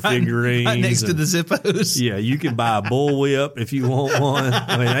crystal figurines right next to the Zippos. Yeah, you can buy a bullwhip if you want one.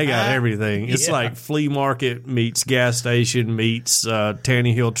 I mean, they got everything. It's like flea market meets gas station meets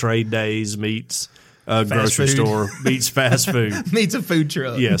Tanny Hill Trade Days meets grocery store meets fast food meets a food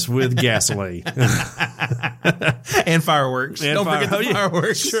truck. Yes, with gasoline and fireworks. Don't forget the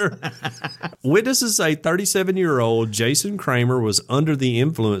fireworks. Sure. Witnesses say 37-year-old Jason Kramer was under the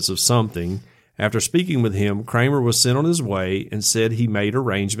influence of something. After speaking with him, Kramer was sent on his way and said he made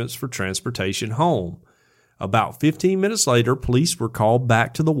arrangements for transportation home. About 15 minutes later, police were called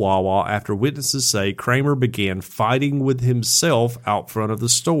back to the Wawa after witnesses say Kramer began fighting with himself out front of the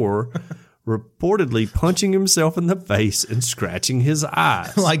store, reportedly punching himself in the face and scratching his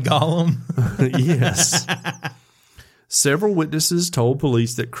eyes. Like Gollum? Yes. Several witnesses told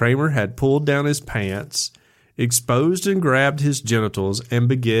police that Kramer had pulled down his pants, exposed and grabbed his genitals, and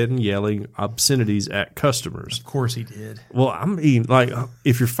began yelling obscenities at customers. Of course he did. Well, I mean, like,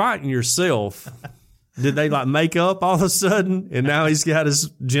 if you're fighting yourself, did they, like, make up all of a sudden, and now he's got his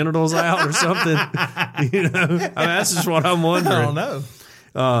genitals out or something? I mean, that's just what I'm wondering. I don't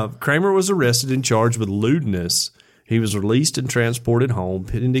know. Kramer was arrested and charged with lewdness. He was released and transported home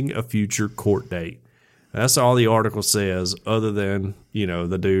pending a future court date. That's all the article says, other than,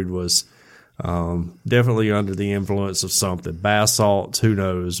 the dude was definitely under the influence of something. Bath salts, who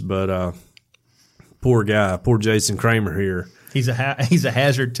knows? But poor guy, poor Jason Kramer here. He's a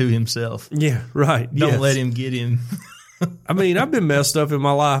hazard to himself. Yeah, right. Don't let him get him. I mean, I've been messed up in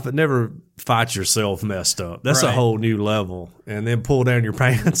my life, but never fight yourself messed up. That's a whole new level. And then pull down your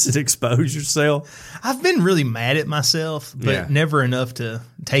pants and expose yourself. I've been really mad at myself, but never enough to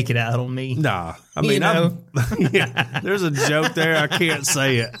take it out on me. Nah. I mean, there's a joke there. I can't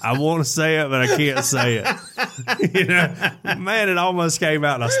say it. I want to say it, but I can't say it. Man, it almost came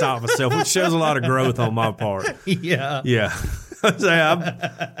out and I stopped myself, which shows a lot of growth on my part. Yeah. Yeah. There's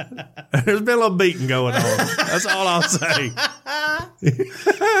been a little beating going on. That's all I'll say.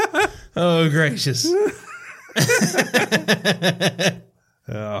 Oh, gracious.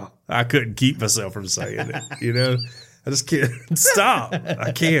 I couldn't keep myself from saying it, I just can't stop.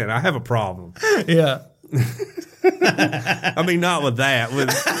 I can't. I have a problem. Yeah. I mean, not with that, with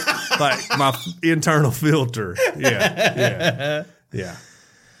like my internal filter. Yeah.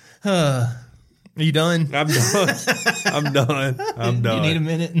 Are you done? I'm done. You need a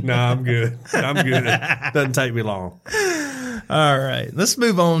minute? No, I'm good. It doesn't take me long. All right. Let's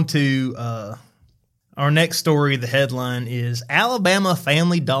move on to our next story. The headline is Alabama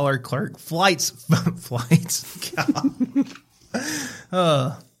Family Dollar clerk flights.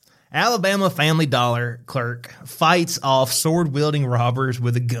 Alabama Family Dollar clerk fights off sword-wielding robbers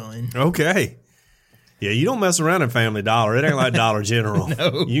with a gun. Okay. Yeah, you don't mess around at Family Dollar. It ain't like Dollar General.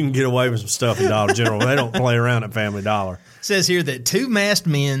 No. You can get away with some stuff at Dollar General. They don't play around at Family Dollar. It says here that two masked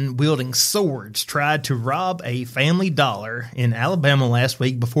men wielding swords tried to rob a Family Dollar in Alabama last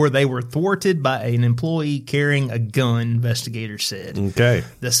week before they were thwarted by an employee carrying a gun, investigators said. Okay.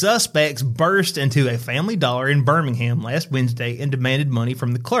 The suspects burst into a Family Dollar in Birmingham last Wednesday and demanded money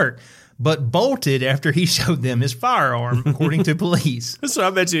from the clerk, but bolted after he showed them his firearm, according to police. So I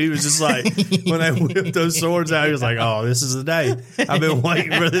bet you he was just like, when they whipped those swords out, he was like, oh, this is the day. I've been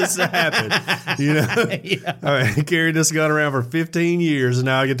waiting for this to happen. Yeah. All right, I carried this gun around for 15 years, and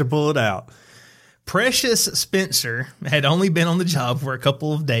now I get to pull it out. Precious Spencer had only been on the job for a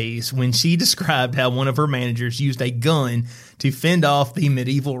couple of days when she described how one of her managers used a gun to fend off the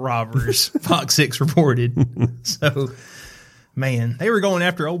medieval robbers, Fox 6 reported. So... man, they were going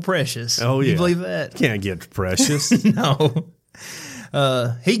after old Precious. Oh, yeah. You believe that? Can't get Precious. No.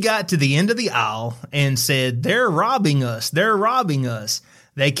 He got to the end of the aisle and said, they're robbing us. They're robbing us.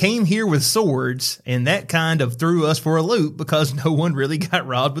 They came here with swords, and that kind of threw us for a loop because no one really got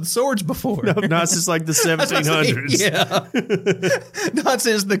robbed with swords before. No, not since like the 1700s. Yeah. Not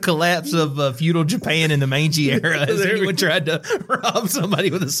since the collapse of feudal Japan in the Meiji era has anyone tried to rob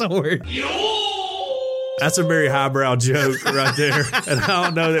somebody with a sword. That's a very highbrow joke right there. And I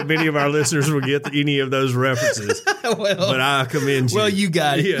don't know that many of our listeners will get any of those references. But I commend you. Well, you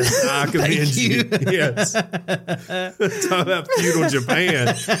got it. Yes, I commend you. Yes. Talk about feudal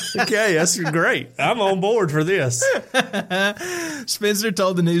Japan. Okay, that's great. I'm on board for this. Spencer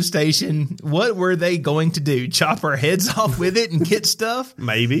told the news station, what were they going to do? Chop our heads off with it and get stuff?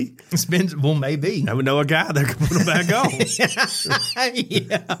 Maybe. Well, maybe. I would know a guy that could put them back on.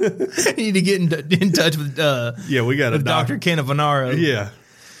 Yeah. You need to get in touch with we got a Dr. Cannavaro. Yeah.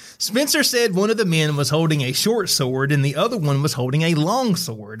 Spencer said one of the men was holding a short sword and the other one was holding a long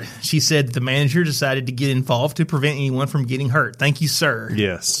sword. She said the manager decided to get involved to prevent anyone from getting hurt. Thank you, sir.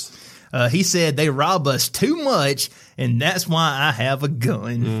 Yes. He said they rob us too much, and that's why I have a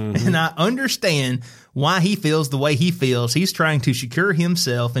gun. Mm-hmm. And I understand why he feels the way he feels. He's trying to secure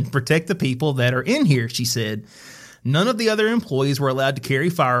himself and protect the people that are in here, she said. None of the other employees were allowed to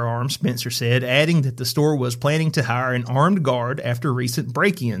carry firearms, Spencer said, adding that the store was planning to hire an armed guard after recent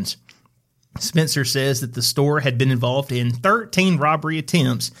break-ins. Spencer says that the store had been involved in 13 robbery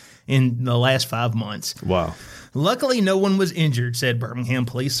attempts in the last 5 months. Wow. Luckily, no one was injured, said Birmingham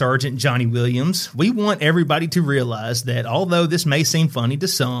Police Sergeant Johnny Williams. We want everybody to realize that although this may seem funny to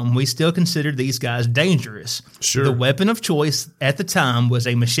some, we still consider these guys dangerous. Sure. The weapon of choice at the time was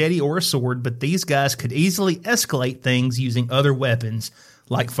a machete or a sword, but these guys could easily escalate things using other weapons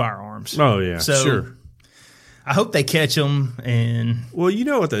like firearms. Oh, yeah, so, sure. I hope they catch them. And well, you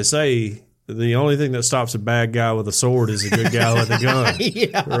know what they say. The only thing that stops a bad guy with a sword is a good guy with a gun.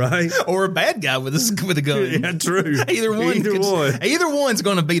 Yeah. Right? Or a bad guy with a gun. Yeah, true. Either one's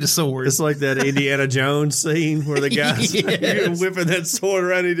going to beat a sword. It's like that Indiana Jones scene where the guy's whipping that sword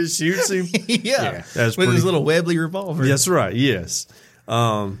around and he just shoots him. Yeah. That's with his little Webley revolver. That's right, yes.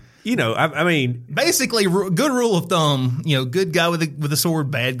 I mean, basically, good rule of thumb. Good guy with a sword,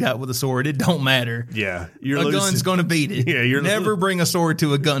 bad guy with a sword. It don't matter. Yeah, a gun's going to beat it. Yeah, you're never bring a sword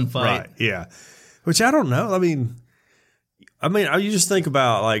to a gunfight. Right. Yeah, which I don't know. I mean, you just think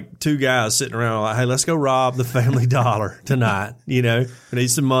about like two guys sitting around like, hey, let's go rob the Family Dollar tonight. We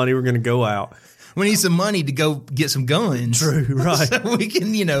need some money. We're going to go out. We need some money to go get some guns. True, right. So we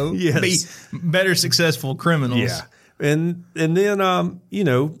can, be better successful criminals. Yeah. And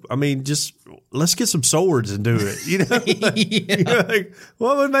then, just let's get some swords and do it. Like,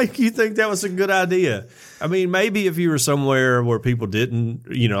 what would make you think that was a good idea? I mean, maybe if you were somewhere where people didn't,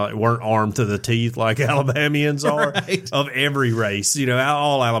 weren't armed to the teeth like Alabamians are of every race,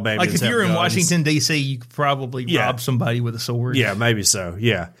 all Alabamians. Like if you're in guns. Washington, D.C., you could probably rob somebody with a sword. Yeah, maybe so.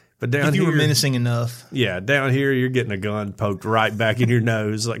 Yeah. But down if you here, were menacing enough. Yeah, down here, you're getting a gun poked right back in your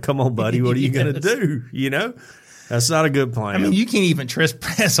nose. Like, come on, buddy, what are you going to do? That's not a good plan. I mean, you can't even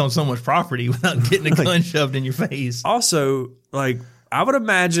trespass on someone's property without getting a gun shoved in your face. Also, like, I would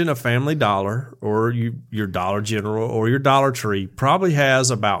imagine a Family Dollar or your Dollar General or your Dollar Tree probably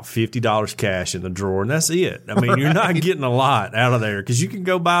has about $50 cash in the drawer, and that's it. I mean, You're not getting a lot out of there because you can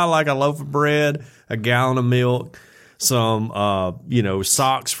go buy like a loaf of bread, a gallon of milk, some,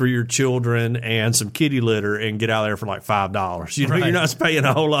 socks for your children and some kitty litter and get out of there for like $5. You're not paying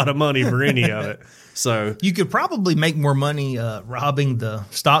a whole lot of money for any of it. So you could probably make more money robbing the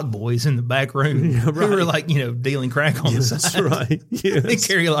stock boys in the back room who were like, dealing crack on the side. That's right. Yes. They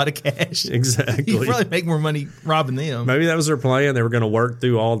carry a lot of cash. Exactly. You could probably make more money robbing them. Maybe that was their plan. They were going to work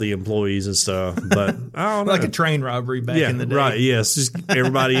through all the employees and stuff. But I don't know. Like a train robbery back in the day. Right. Yes. Just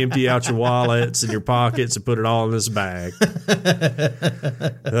everybody empty out your wallets and your pockets and put it all in this bag.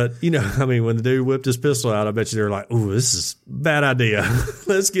 But, when the dude whipped his pistol out, I bet you they were like, ooh, this is a bad idea.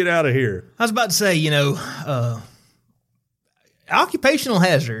 Let's get out of here. I was about to say, occupational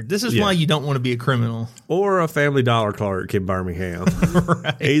hazard. This is why you don't want to be a criminal. Or a Family Dollar clerk in Birmingham.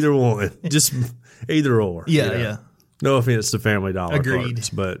 Right. Either one. Just either or. Yeah, yeah. No offense to Family Dollar clerks,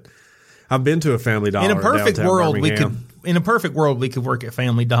 but I've been to a Family Dollar in a perfect world. Birmingham. In a perfect world, we could work at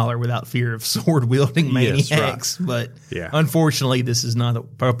Family Dollar without fear of sword wielding maniacs. Yes, right. But unfortunately, this is not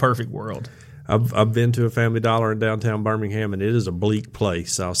a perfect world. I've been to a Family Dollar in downtown Birmingham, and it is a bleak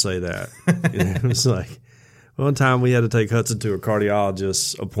place. I'll say that. It was like one time we had to take Hudson to a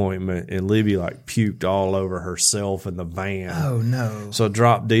cardiologist appointment, and Libby puked all over herself in the van. Oh no! So I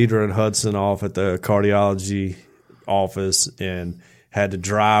dropped Deidre and Hudson off at the cardiology office and had to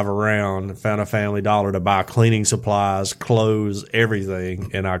drive around and found a Family Dollar to buy cleaning supplies, clothes,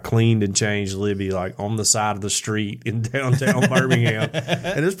 everything. And I cleaned and changed Libby on the side of the street in downtown Birmingham.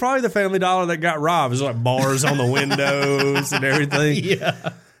 And it's probably the Family Dollar that got robbed. There's bars on the windows and everything.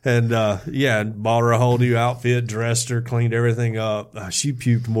 Yeah. And, bought her a whole new outfit, dressed her, cleaned everything up. She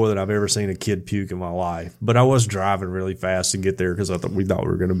puked more than I've ever seen a kid puke in my life. But I was driving really fast to get there because we thought we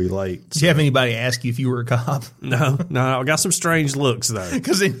were going to be late. Did you have anybody ask you if you were a cop? No. I got some strange looks, though.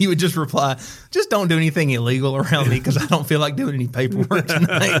 Because then you would just reply, just don't do anything illegal around me because I don't feel like doing any paperwork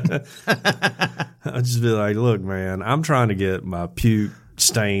tonight. I'd just be like, look, man, I'm trying to get my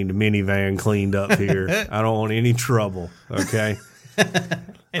puke-stained minivan cleaned up here. I don't want any trouble, okay?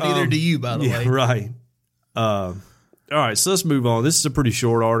 And neither do you, by the way. Right. All right, so let's move on. This is a pretty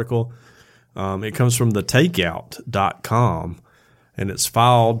short article. It comes from thetakeout.com, and it's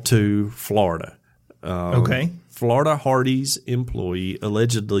filed to Florida. Okay. Florida Hardee's employee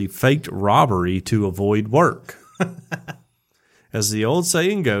allegedly faked robbery to avoid work. As the old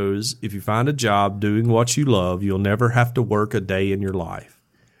saying goes, if you find a job doing what you love, you'll never have to work a day in your life.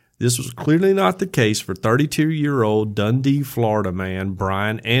 This was clearly not the case for 32-year-old Dundee, Florida man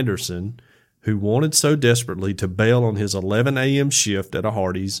Brian Anderson, who wanted so desperately to bail on his 11 a.m. shift at a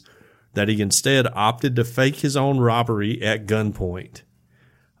Hardee's that he instead opted to fake his own robbery at gunpoint.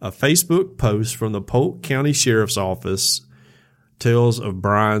 A Facebook post from the Polk County Sheriff's Office tells of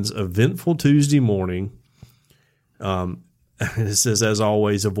Brian's eventful Tuesday morning. It says, as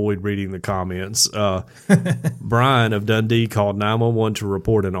always, avoid reading the comments. Brian of Dundee called 911 to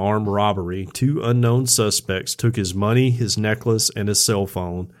report an armed robbery. Two unknown suspects took his money, his necklace, and his cell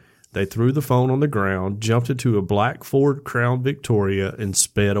phone. They threw the phone on the ground, jumped into a black Ford Crown Victoria, and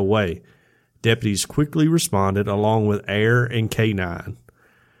sped away. Deputies quickly responded, along with air and K9.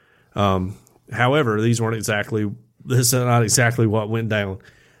 However, this is not exactly what went down.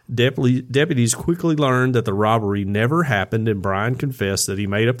 Deputies quickly learned that the robbery never happened, and Brian confessed that he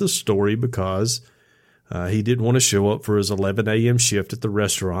made up the story because he didn't want to show up for his 11 a.m. shift at the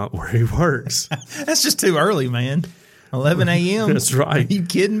restaurant where he works. That's just too early, man. 11 a.m.? That's right. Are you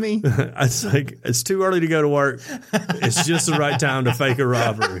kidding me? It's like, it's too early to go to work. It's just the right time to fake a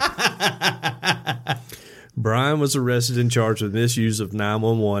robbery. Brian was arrested and charged with misuse of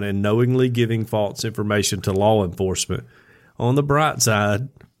 911 and knowingly giving false information to law enforcement. On the bright side,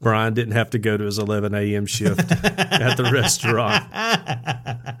 Brian didn't have to go to his 11 a.m. shift at the restaurant.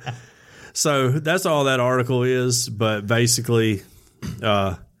 So that's all that article is. But basically,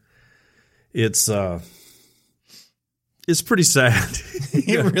 it's pretty sad.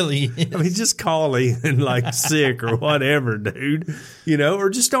 It really is. I mean, just call in like sick or whatever, dude. Or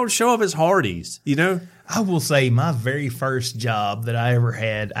just don't show up as Hardee's, I will say my very first job that I ever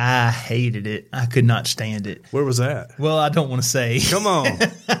had, I hated it. I could not stand it. Where was that? Well, I don't want to say. Come on.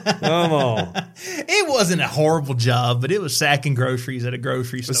 Come on. It wasn't a horrible job, but it was sacking groceries at a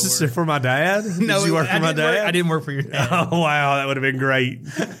grocery store. Was this for my dad? No, Did you work for my dad? I didn't work for your dad. Oh, wow. That would have been great.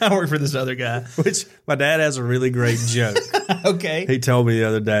 I worked for this other guy. Which my dad has a really great joke. Okay. He told me the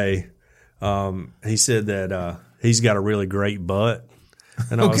other day, he said that he's got a really great butt.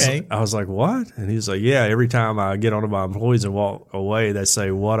 And I was like, what? And he's like, yeah, every time I get onto my employees and walk away, they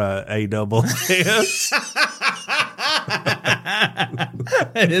say, what a double S.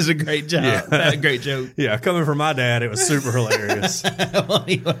 That is a great job. Yeah. That's a great joke. Yeah, coming from my dad, it was super hilarious. Well,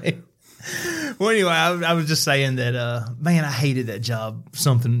 anyway, I was just saying that, man, I hated that job.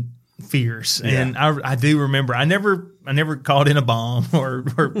 Something fierce. Yeah. And I do remember, I never called in a bomb or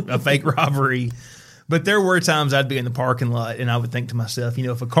a fake robbery. But there were times I'd be in the parking lot and I would think to myself,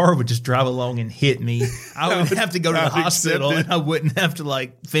 if a car would just drive along and hit me, I would have to go to the hospital and I wouldn't have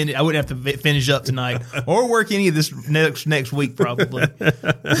to finish. I wouldn't have to finish up tonight or work any of this next week probably.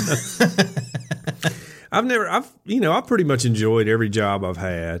 I've pretty much enjoyed every job I've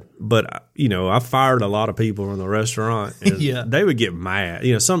had, but I fired a lot of people from the restaurant. And Yeah. They would get mad.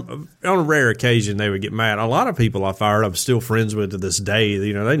 On a rare occasion they would get mad. A lot of people I fired, I'm still friends with to this day.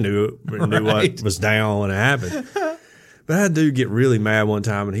 They knew what was down when it happened. But I had a dude get really mad one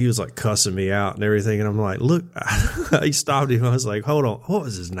time, and he was like cussing me out and everything. And I'm like, look, he stopped him. I was like, hold on, what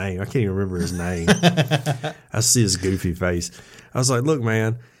was his name? I can't even remember his name. I see his goofy face. I was like, look,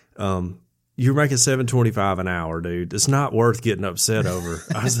 man, you're making $7.25 an hour, dude. It's not worth getting upset over.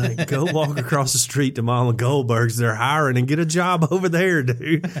 I was like, go walk across the street to Mama Goldberg's. They're hiring and get a job over there,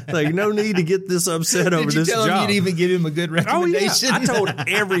 dude. Like, no need to get this upset over this job. Did you tell him you'd even give him a good recommendation? Oh, yeah. I told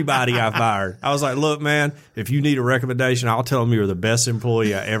everybody I fired. I was like, look, man, if you need a recommendation, I'll tell them you're the best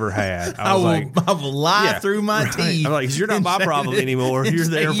employee I ever had. I will lie through my teeth. I'm like, 'cause you're not my problem anymore. You're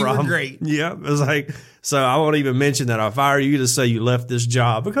their problem. Great. Yeah. It was like, so I won't even mention that I fired you to say you left this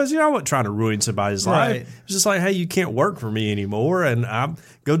job because, I wasn't trying to ruin somebody's life. It's just like, hey, you can't work for me anymore, and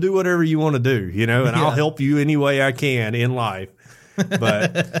go do whatever you want to do, and I'll help you any way I can in life.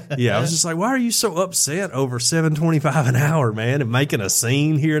 But, yeah, I was just like, why are you so upset over $7.25 an hour, man, and making a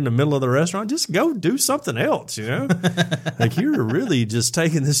scene here in the middle of the restaurant? Just go do something else, Like, you're really just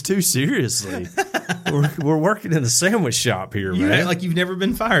taking this too seriously. We're working in a sandwich shop here, You man. act like you've never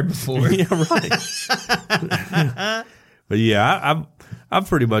been fired before. Yeah, right. But yeah, I've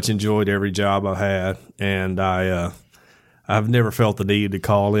pretty much enjoyed every job I've had, and I've never felt the need to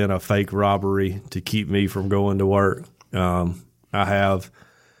call in a fake robbery to keep me from going to work. I have,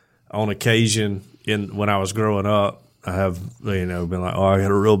 on occasion, when I was growing up, I have been like, oh, I got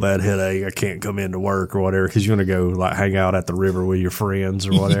a real bad headache, I can't come into work or whatever, because you want to go hang out at the river with your friends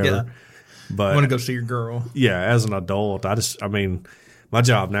or whatever. Yeah. But I want to go see your girl. Yeah, as an adult, my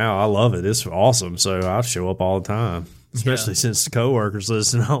job now, I love it. It's awesome. So I show up all the time, especially since the coworkers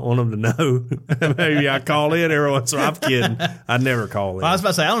listen. I don't want them to know. Maybe I call in every once in a while. I'm kidding. I never call in. Well, I was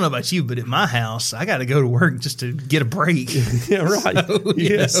about to say, I don't know about you, but at my house, I got to go to work just to get a break. Yeah, right. So,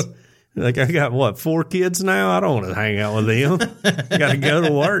 yes. Like, I got 4 kids now? I don't want to hang out with them. I got to go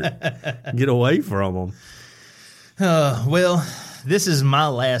to work, get away from them. Well, this is my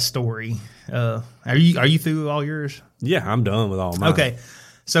last story. Are you through all yours? Yeah, I'm done with all mine. Okay.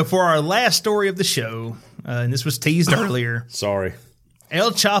 So for our last story of the show, and this was teased earlier, Sorry.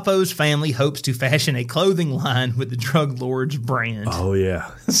 El Chapo's family hopes to fashion a clothing line with the drug lord's brand. Oh, yeah.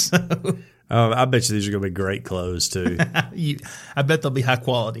 I bet you these are going to be great clothes, too. I bet they'll be high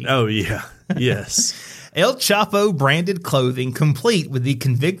quality. Oh, yeah. Yes. El Chapo branded clothing complete with the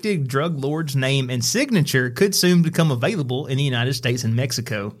convicted drug lord's name and signature could soon become available in the United States and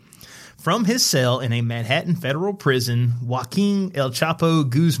Mexico. From his cell in a Manhattan federal prison, Joaquin El Chapo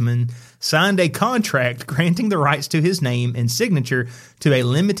Guzman signed a contract granting the rights to his name and signature to a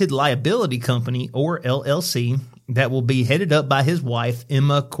limited liability company, or LLC, that will be headed up by his wife,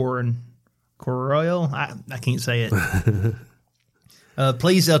 Emma Coroyo. I can't say it.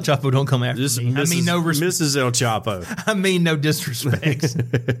 Please, El Chapo, don't come after me. I mean, no Mrs. El Chapo. I mean, no disrespect.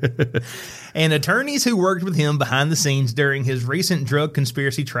 And attorneys who worked with him behind the scenes during his recent drug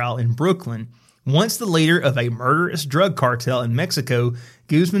conspiracy trial in Brooklyn. Once the leader of a murderous drug cartel in Mexico,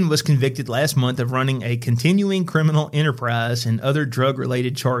 Guzman was convicted last month of running a continuing criminal enterprise and other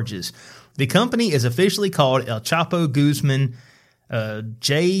drug-related charges. The company is officially called El Chapo Guzman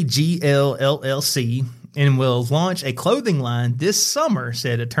JGL LLC and will launch a clothing line this summer,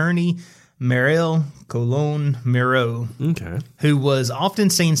 said attorney Mariel Colon Miro, who was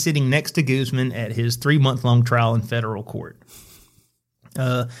often seen sitting next to Guzman at his 3-month-long trial in federal court.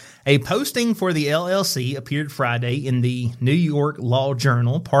 A posting for the LLC appeared Friday in the New York Law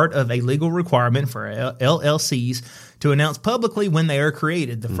Journal, part of a legal requirement for LLCs to announce publicly when they are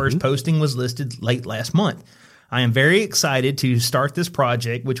created. The first posting was listed late last month. I am very excited to start this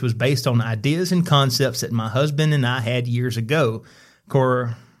project, which was based on ideas and concepts that my husband and I had years ago,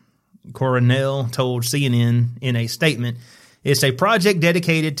 Coronel told CNN in a statement. It's a project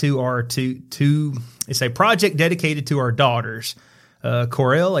dedicated to our daughters.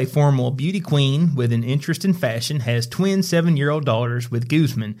 Corel, a former beauty queen with an interest in fashion, has twin 7-year-old daughters with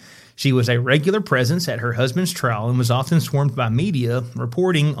Guzman. She was a regular presence at her husband's trial and was often swarmed by media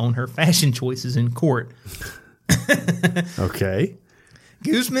reporting on her fashion choices in court. Okay.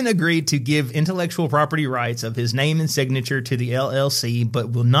 Guzman agreed to give intellectual property rights of his name and signature to the LLC,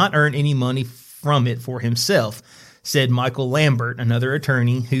 but will not earn any money from it for himself, said Michael Lambert, another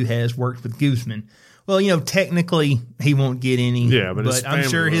attorney who has worked with Guzman. Well, technically he won't get any, but I'm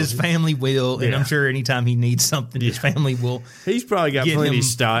sure his family will, and I'm sure anytime he needs something, his family will. He's probably got plenty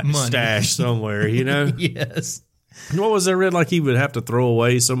stashed somewhere, Yes. What was I read? Like he would have to throw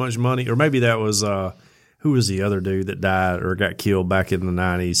away so much money, or maybe that was who was the other dude that died or got killed back in the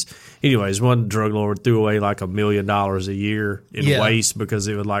 90s? Anyways, one drug lord threw away like $1 million a year in waste because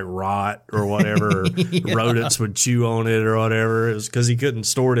it would like rot or whatever. Or rodents would chew on it or whatever. It was because he couldn't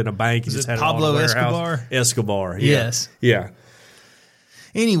store it in a bank. He just had Pablo it on a warehouse. Escobar. Yeah. Yes. Yeah.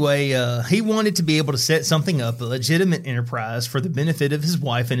 Anyway, he wanted to be able to set something up, a legitimate enterprise for the benefit of his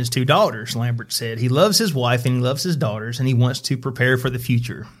wife and his 2 daughters, Lambert said. He loves his wife and he loves his daughters, and he wants to prepare for the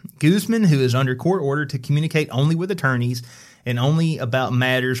future. Guzman, who is under court order to communicate only with attorneys and only about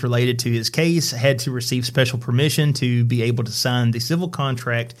matters related to his case, had to receive special permission to be able to sign the civil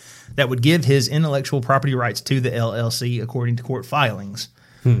contract that would give his intellectual property rights to the LLC, according to court filings.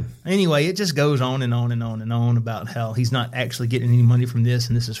 Anyway, it just goes on and on and on and on about how he's not actually getting any money from this,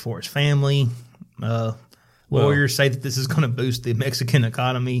 and this is for his family. Lawyers say that this is going to boost the Mexican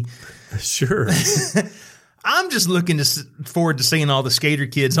economy. Sure. I'm just looking forward to seeing all the skater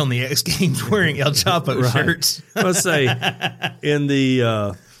kids on the X Games wearing El Chapo shirts. Let's say in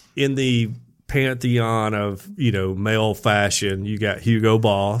the pantheon of male fashion, you got Hugo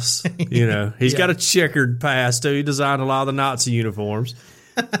Boss. He's got a checkered past too. He designed a lot of the Nazi uniforms.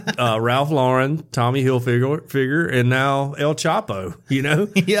 Ralph Lauren, Tommy Hilfiger, and now El Chapo.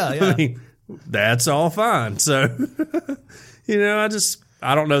 Yeah. I mean, that's all fine. So,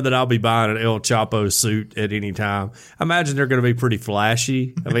 I don't know that I'll be buying an El Chapo suit at any time. I imagine they're going to be pretty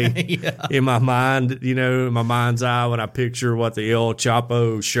flashy. I mean, in my mind, in my mind's eye, when I picture what the El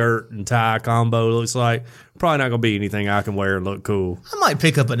Chapo shirt and tie combo looks like, probably not going to be anything I can wear and look cool. I might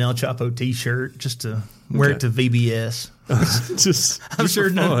pick up an El Chapo t-shirt just to wear it to VBS. I'm sure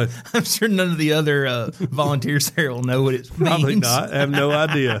none of the other volunteers there will know what it means. Probably not. I have no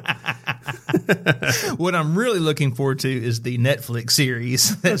idea. What I'm really looking forward to is the Netflix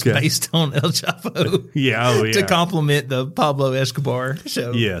series that's based on El Chapo. To complement the Pablo Escobar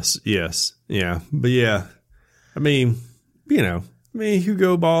show. Yes. Yeah. But yeah, I mean,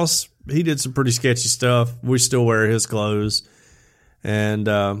 Hugo Boss, he did some pretty sketchy stuff. We still wear his clothes. And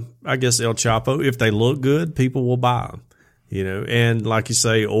I guess El Chapo, if they look good, people will buy them. And like you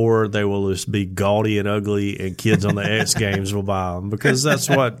say, or they will just be gaudy and ugly, and kids on the X Games will buy them because that's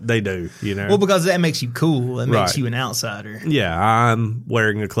what they do, Well, because that makes you cool. That makes you an outsider. Yeah, I'm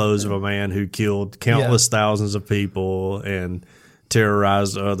wearing the clothes of a man who killed countless thousands of people and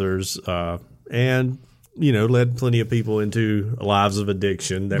terrorized others, and led plenty of people into lives of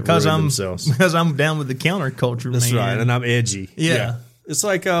addiction that ruined themselves. Because I'm down with the counterculture, That's man. right, and I'm edgy. Yeah. It's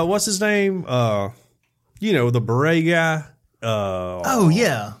like, what's his name? The beret guy.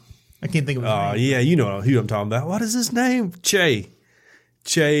 I can't think of his name. Yeah, you know who I'm talking about. What is his name? Che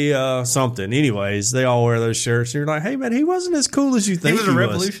something. Anyways, they all wear those shirts. And you're like, hey, man, he wasn't as cool as you think he was. A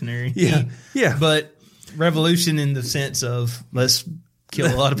revolutionary. Yeah. But revolution in the sense of let's kill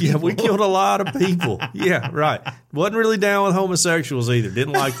a lot of people. Yeah, we killed a lot of people. Yeah, right. Wasn't really down with homosexuals either.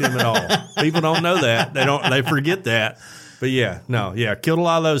 Didn't like them at all. People don't know that. They forget that. But yeah, killed a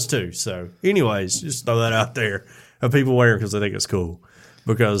lot of those too. So anyways, just throw that out there of people wearing because they think it's cool.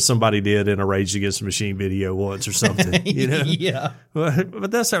 Because somebody did in a Rage Against the Machine video once or something, you know? Yeah.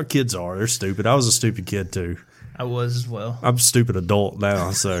 But that's how kids are. They're stupid. I was a stupid kid too. I was as well. I'm a stupid adult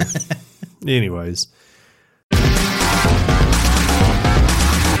now. So anyways.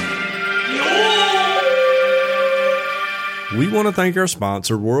 We want to thank our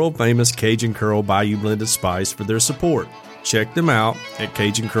sponsor, world famous Cajun Curl Bayou Blended Spice, for their support. Check them out at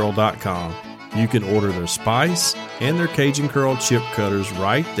CajunCurl.com. You can order their spice and their Cajun Curl chip cutters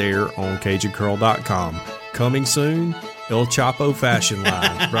right there on CajunCurl.com. Coming soon, El Chapo Fashion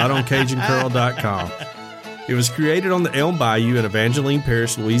Line, right on CajunCurl.com. It was created on the Elm Bayou in Evangeline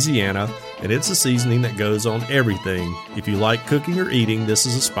Parish, Louisiana, and it's a seasoning that goes on everything. If you like cooking or eating, this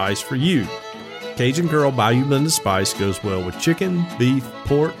is a spice for you. Cajun Curl Bayou Blended Spice goes well with chicken, beef,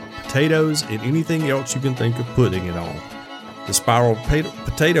 pork, potatoes, and anything else you can think of putting it on. The spiral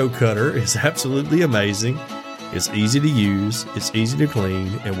potato cutter is absolutely amazing. It's easy to use, it's easy to clean,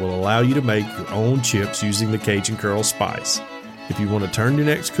 and will allow you to make your own chips using the Cajun Curl spice. If you want to turn your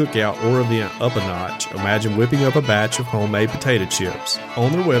next cookout or event up a notch, imagine whipping up a batch of homemade potato chips.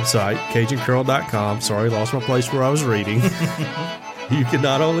 On their website, CajunCurl.com, sorry, lost my place where I was reading. You can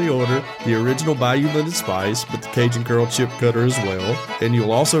not only order the original Bayou Blended Spice, but the Cajun Curl chip cutter as well, and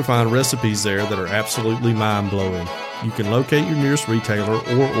you'll also find recipes there that are absolutely mind-blowing. You can locate your nearest retailer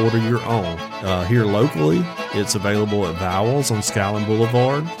or order your own. Here locally, it's available at Vowels on Skyland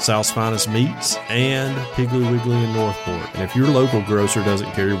Boulevard, South's Finest Meats, and Piggly Wiggly in Northport. And if your local grocer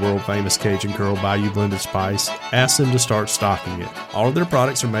doesn't carry world-famous Cajun Curl Bayou Blended Spice, ask them to start stocking it. All of their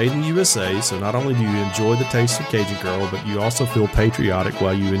products are made in the USA, so not only do you enjoy the taste of Cajun Curl, but you also feel patriotic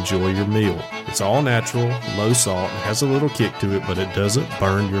while you enjoy your meal. It's all natural, low salt, and has a little kick to it, but it doesn't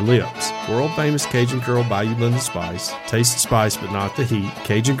burn your lips. World-famous Cajun Curl Bayou Blended Spice. Taste the spice, but not the heat.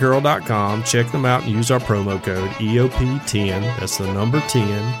 CajunCurl.com. Check them out and use our promo code EOP10. That's the number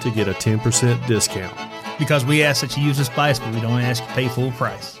 10 to get a 10% discount. Because we ask that you use the spice, but we don't ask you to pay full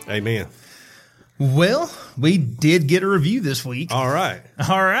price. Amen. Well, we did get a review this week. All right.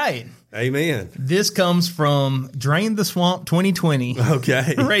 Amen. This comes from Drain the Swamp 2020.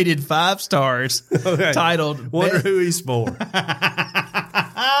 Okay. Rated 5 stars. Okay. Titled. Wonder who he's for.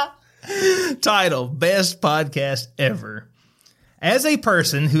 Title, Best Podcast Ever. As a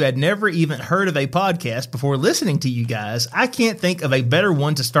person who had never even heard of a podcast before listening to you guys, I can't think of a better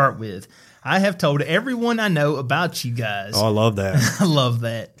one to start with. I have told everyone I know about you guys. Oh, I love that. I love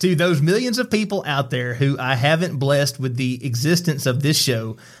that. To those millions of people out there who I haven't blessed with the existence of this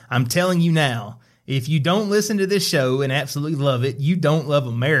show, I'm telling you now, if you don't listen to this show and absolutely love it, you don't love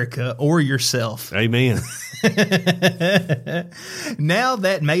America or yourself. Amen. Now,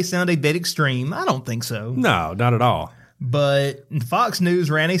 that may sound a bit extreme. I don't think so. No, not at all. But Fox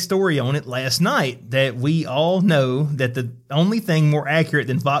News ran a story on it last night that we all know that the only thing more accurate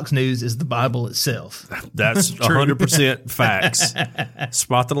than Fox News is the Bible itself. That's 100% facts.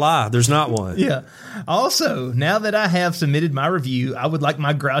 Spot the lie. There's not one. Yeah. Also, now that I have submitted my review, I would like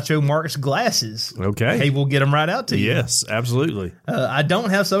my Groucho Marx glasses. Okay. Hey, we'll get them right out to you. Yes, absolutely. I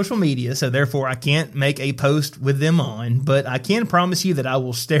don't have social media, so therefore I can't make a post with them on, but I can promise you that I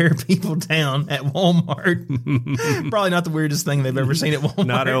will stare people down at Walmart. Probably not the weirdest thing they've ever seen at Walmart.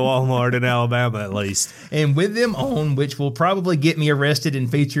 Not at Walmart in Alabama, at least. And with them on, which will probably get me arrested and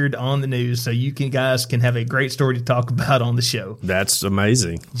featured on the news, so you guys can have a great story to talk about on the show. That's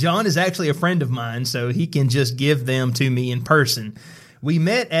amazing. John is actually a friend of mine, so he can just give them to me in person. We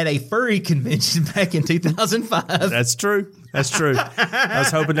met at a furry convention back in 2005. That's true. I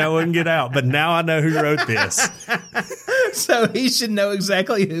was hoping that wouldn't get out, but now I know who wrote this. So he should know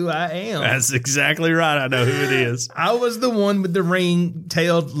exactly who I am. That's exactly right. I know who it is. I was the one with the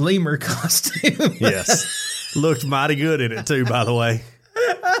ring-tailed lemur costume. Yes. Looked mighty good in it, too, by the way.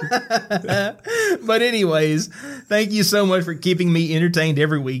 But anyways, thank you so much for keeping me entertained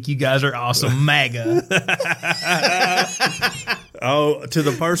every week. You guys are awesome. MAGA. Oh, to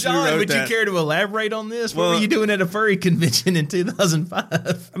the person John, who wrote would that. You care to elaborate on this? What were you doing at a furry convention in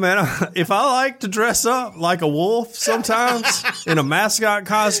 2005? Man, if I like to dress up like a wolf sometimes in a mascot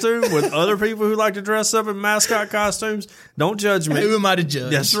costume with other people who like to dress up in mascot costumes, don't judge me. Who am I to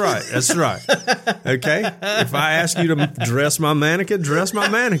judge? That's right. Okay? If I ask you to dress my mannequin, dress my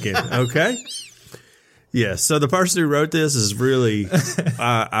mannequin. Okay? Yes. So the person who wrote this is really,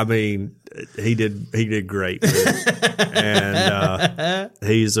 I mean, he did great. And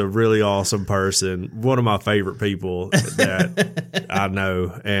he's a really awesome person. One of my favorite people that I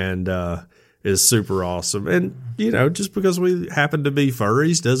know. And is super awesome. And, just because we happen to be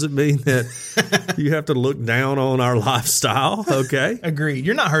furries doesn't mean that you have to look down on our lifestyle, okay? Agreed.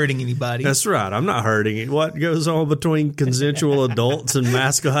 You're not hurting anybody. That's right. I'm not hurting it. What goes on between consensual adults and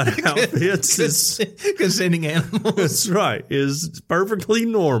mascot outfits is consenting animals. That's right. Is perfectly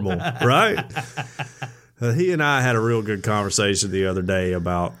normal, right? He and I had a real good conversation the other day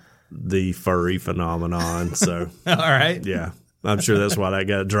about the furry phenomenon. So, all right. Yeah. I'm sure that's why that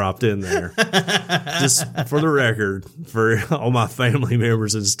got dropped in there. Just for the record, for all my family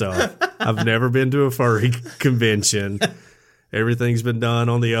members and stuff, I've never been to a furry convention. Everything's been done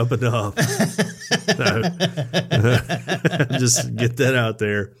on the up and up. So, just get that out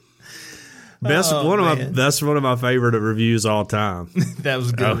there. That's one of my favorite reviews all time. That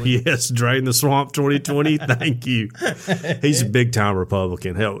was a good. Oh, yes, Drain the Swamp 2020. Thank you. He's a big time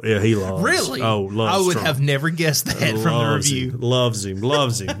Republican. Hell, yeah, he loves. Really? Oh, loves. I would Trump. have never guessed that from the review. Loves him.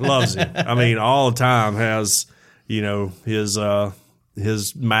 I mean, all the time has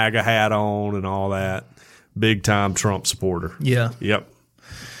his MAGA hat on and all that. Big time Trump supporter. Yeah. Yep.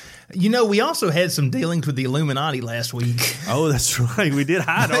 We also had some dealings with the Illuminati last week. Oh, that's right. We did.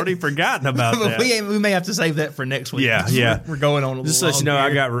 I'd already forgotten about that. We may have to save that for next week. Yeah. We're going on a just little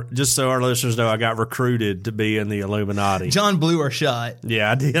so just so our listeners know, I got recruited to be in the Illuminati. John blew our shot.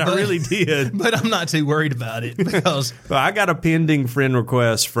 Yeah, I did. I really did. But I'm not too worried about it because well, I got a pending friend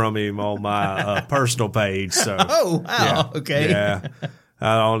request from him on my personal page. So oh, wow. Yeah, okay. Yeah.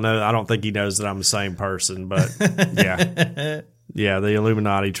 I don't know. I don't think he knows that I'm the same person, but yeah. Yeah, the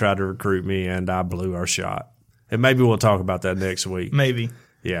Illuminati tried to recruit me, and I blew our shot. And maybe we'll talk about that next week. Maybe.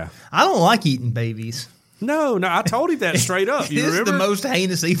 Yeah. I don't like eating babies. No, I told him that straight up. You It's remember? the most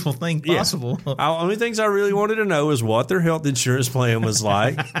heinous, evil thing possible. Yeah. The only things I really wanted to know is what their health insurance plan was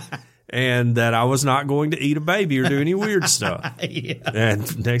like, and that I was not going to eat a baby or do any weird stuff. Yeah.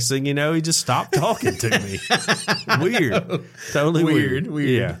 And next thing you know, he just stopped talking to me. Weird. Totally weird.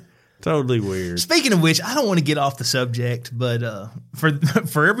 Yeah. Totally weird. Speaking of which, I don't want to get off the subject, but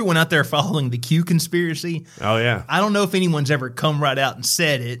for everyone out there following the Q conspiracy, oh yeah, I don't know if anyone's ever come right out and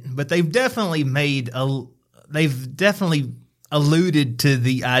said it, but they've definitely alluded to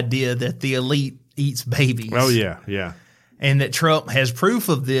the idea that the elite eats babies. Oh yeah, and that Trump has proof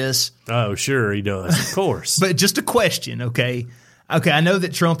of this. Oh sure, he does, of course. But just a question, okay. I know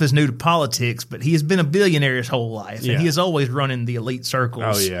that Trump is new to politics, but he has been a billionaire his whole life, and he is always running the elite circles.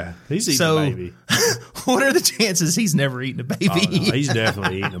 Oh, yeah. He's eating a baby. What are the chances he's never eaten a baby? Oh, no, he's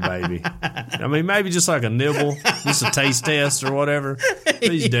definitely eating a baby. I mean, maybe just like a nibble, just a taste test or whatever. But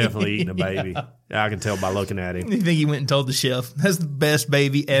he's definitely eating a baby. I can tell by looking at him. You think he went and told the chef, that's the best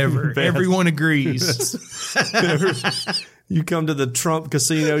baby ever. Best. Everyone agrees. You come to the Trump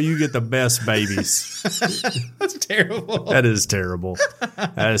casino, you get the best babies. That's terrible. That is terrible.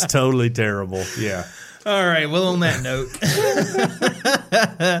 That is totally terrible. Yeah. All right. Well, on that note.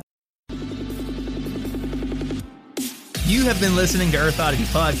 You have been listening to Earth Oddity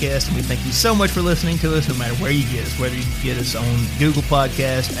Podcast, and we thank you so much for listening to us, no matter where you get us, whether you get us on Google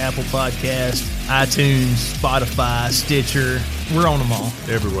Podcast, Apple Podcast, iTunes, Spotify, Stitcher. We're on them all.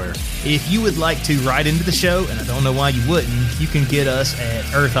 Everywhere. If you would like to write into the show, and I don't know why you wouldn't, you can get us at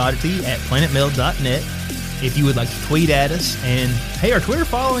earthoddity@planetmail.net. If you would like to tweet at us, and hey, our Twitter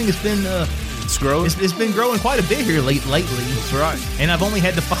following has been it's growing. It's been growing quite a bit here lately. That's right. And I've only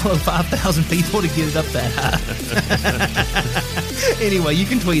had to follow 5,000 people to get it up that high. Anyway, you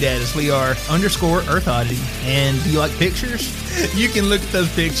can tweet at us. We are _Earth Oddity. And do you like pictures? You can look at those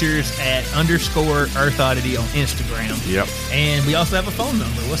pictures at _Earth Oddity on Instagram. Yep. And we also have a phone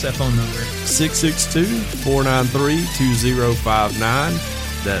number. What's that phone number? 662-493-2059.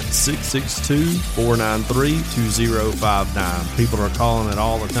 That's 662-493-2059. People are calling it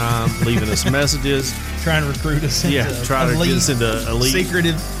all the time, leaving us messages. Trying to recruit us into trying to get us into elite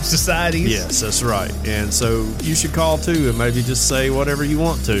secretive societies. Yes, that's right. And so you should call too and maybe just say whatever you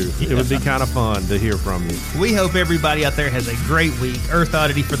want to. It would be kind of fun to hear from you. We hope everybody out there has a great week. Earth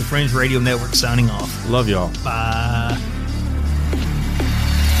Oddity for the Fringe Radio Network signing off. Love y'all. Bye.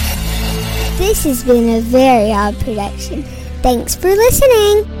 This has been a Very Odd production. Thanks for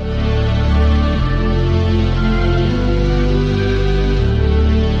listening.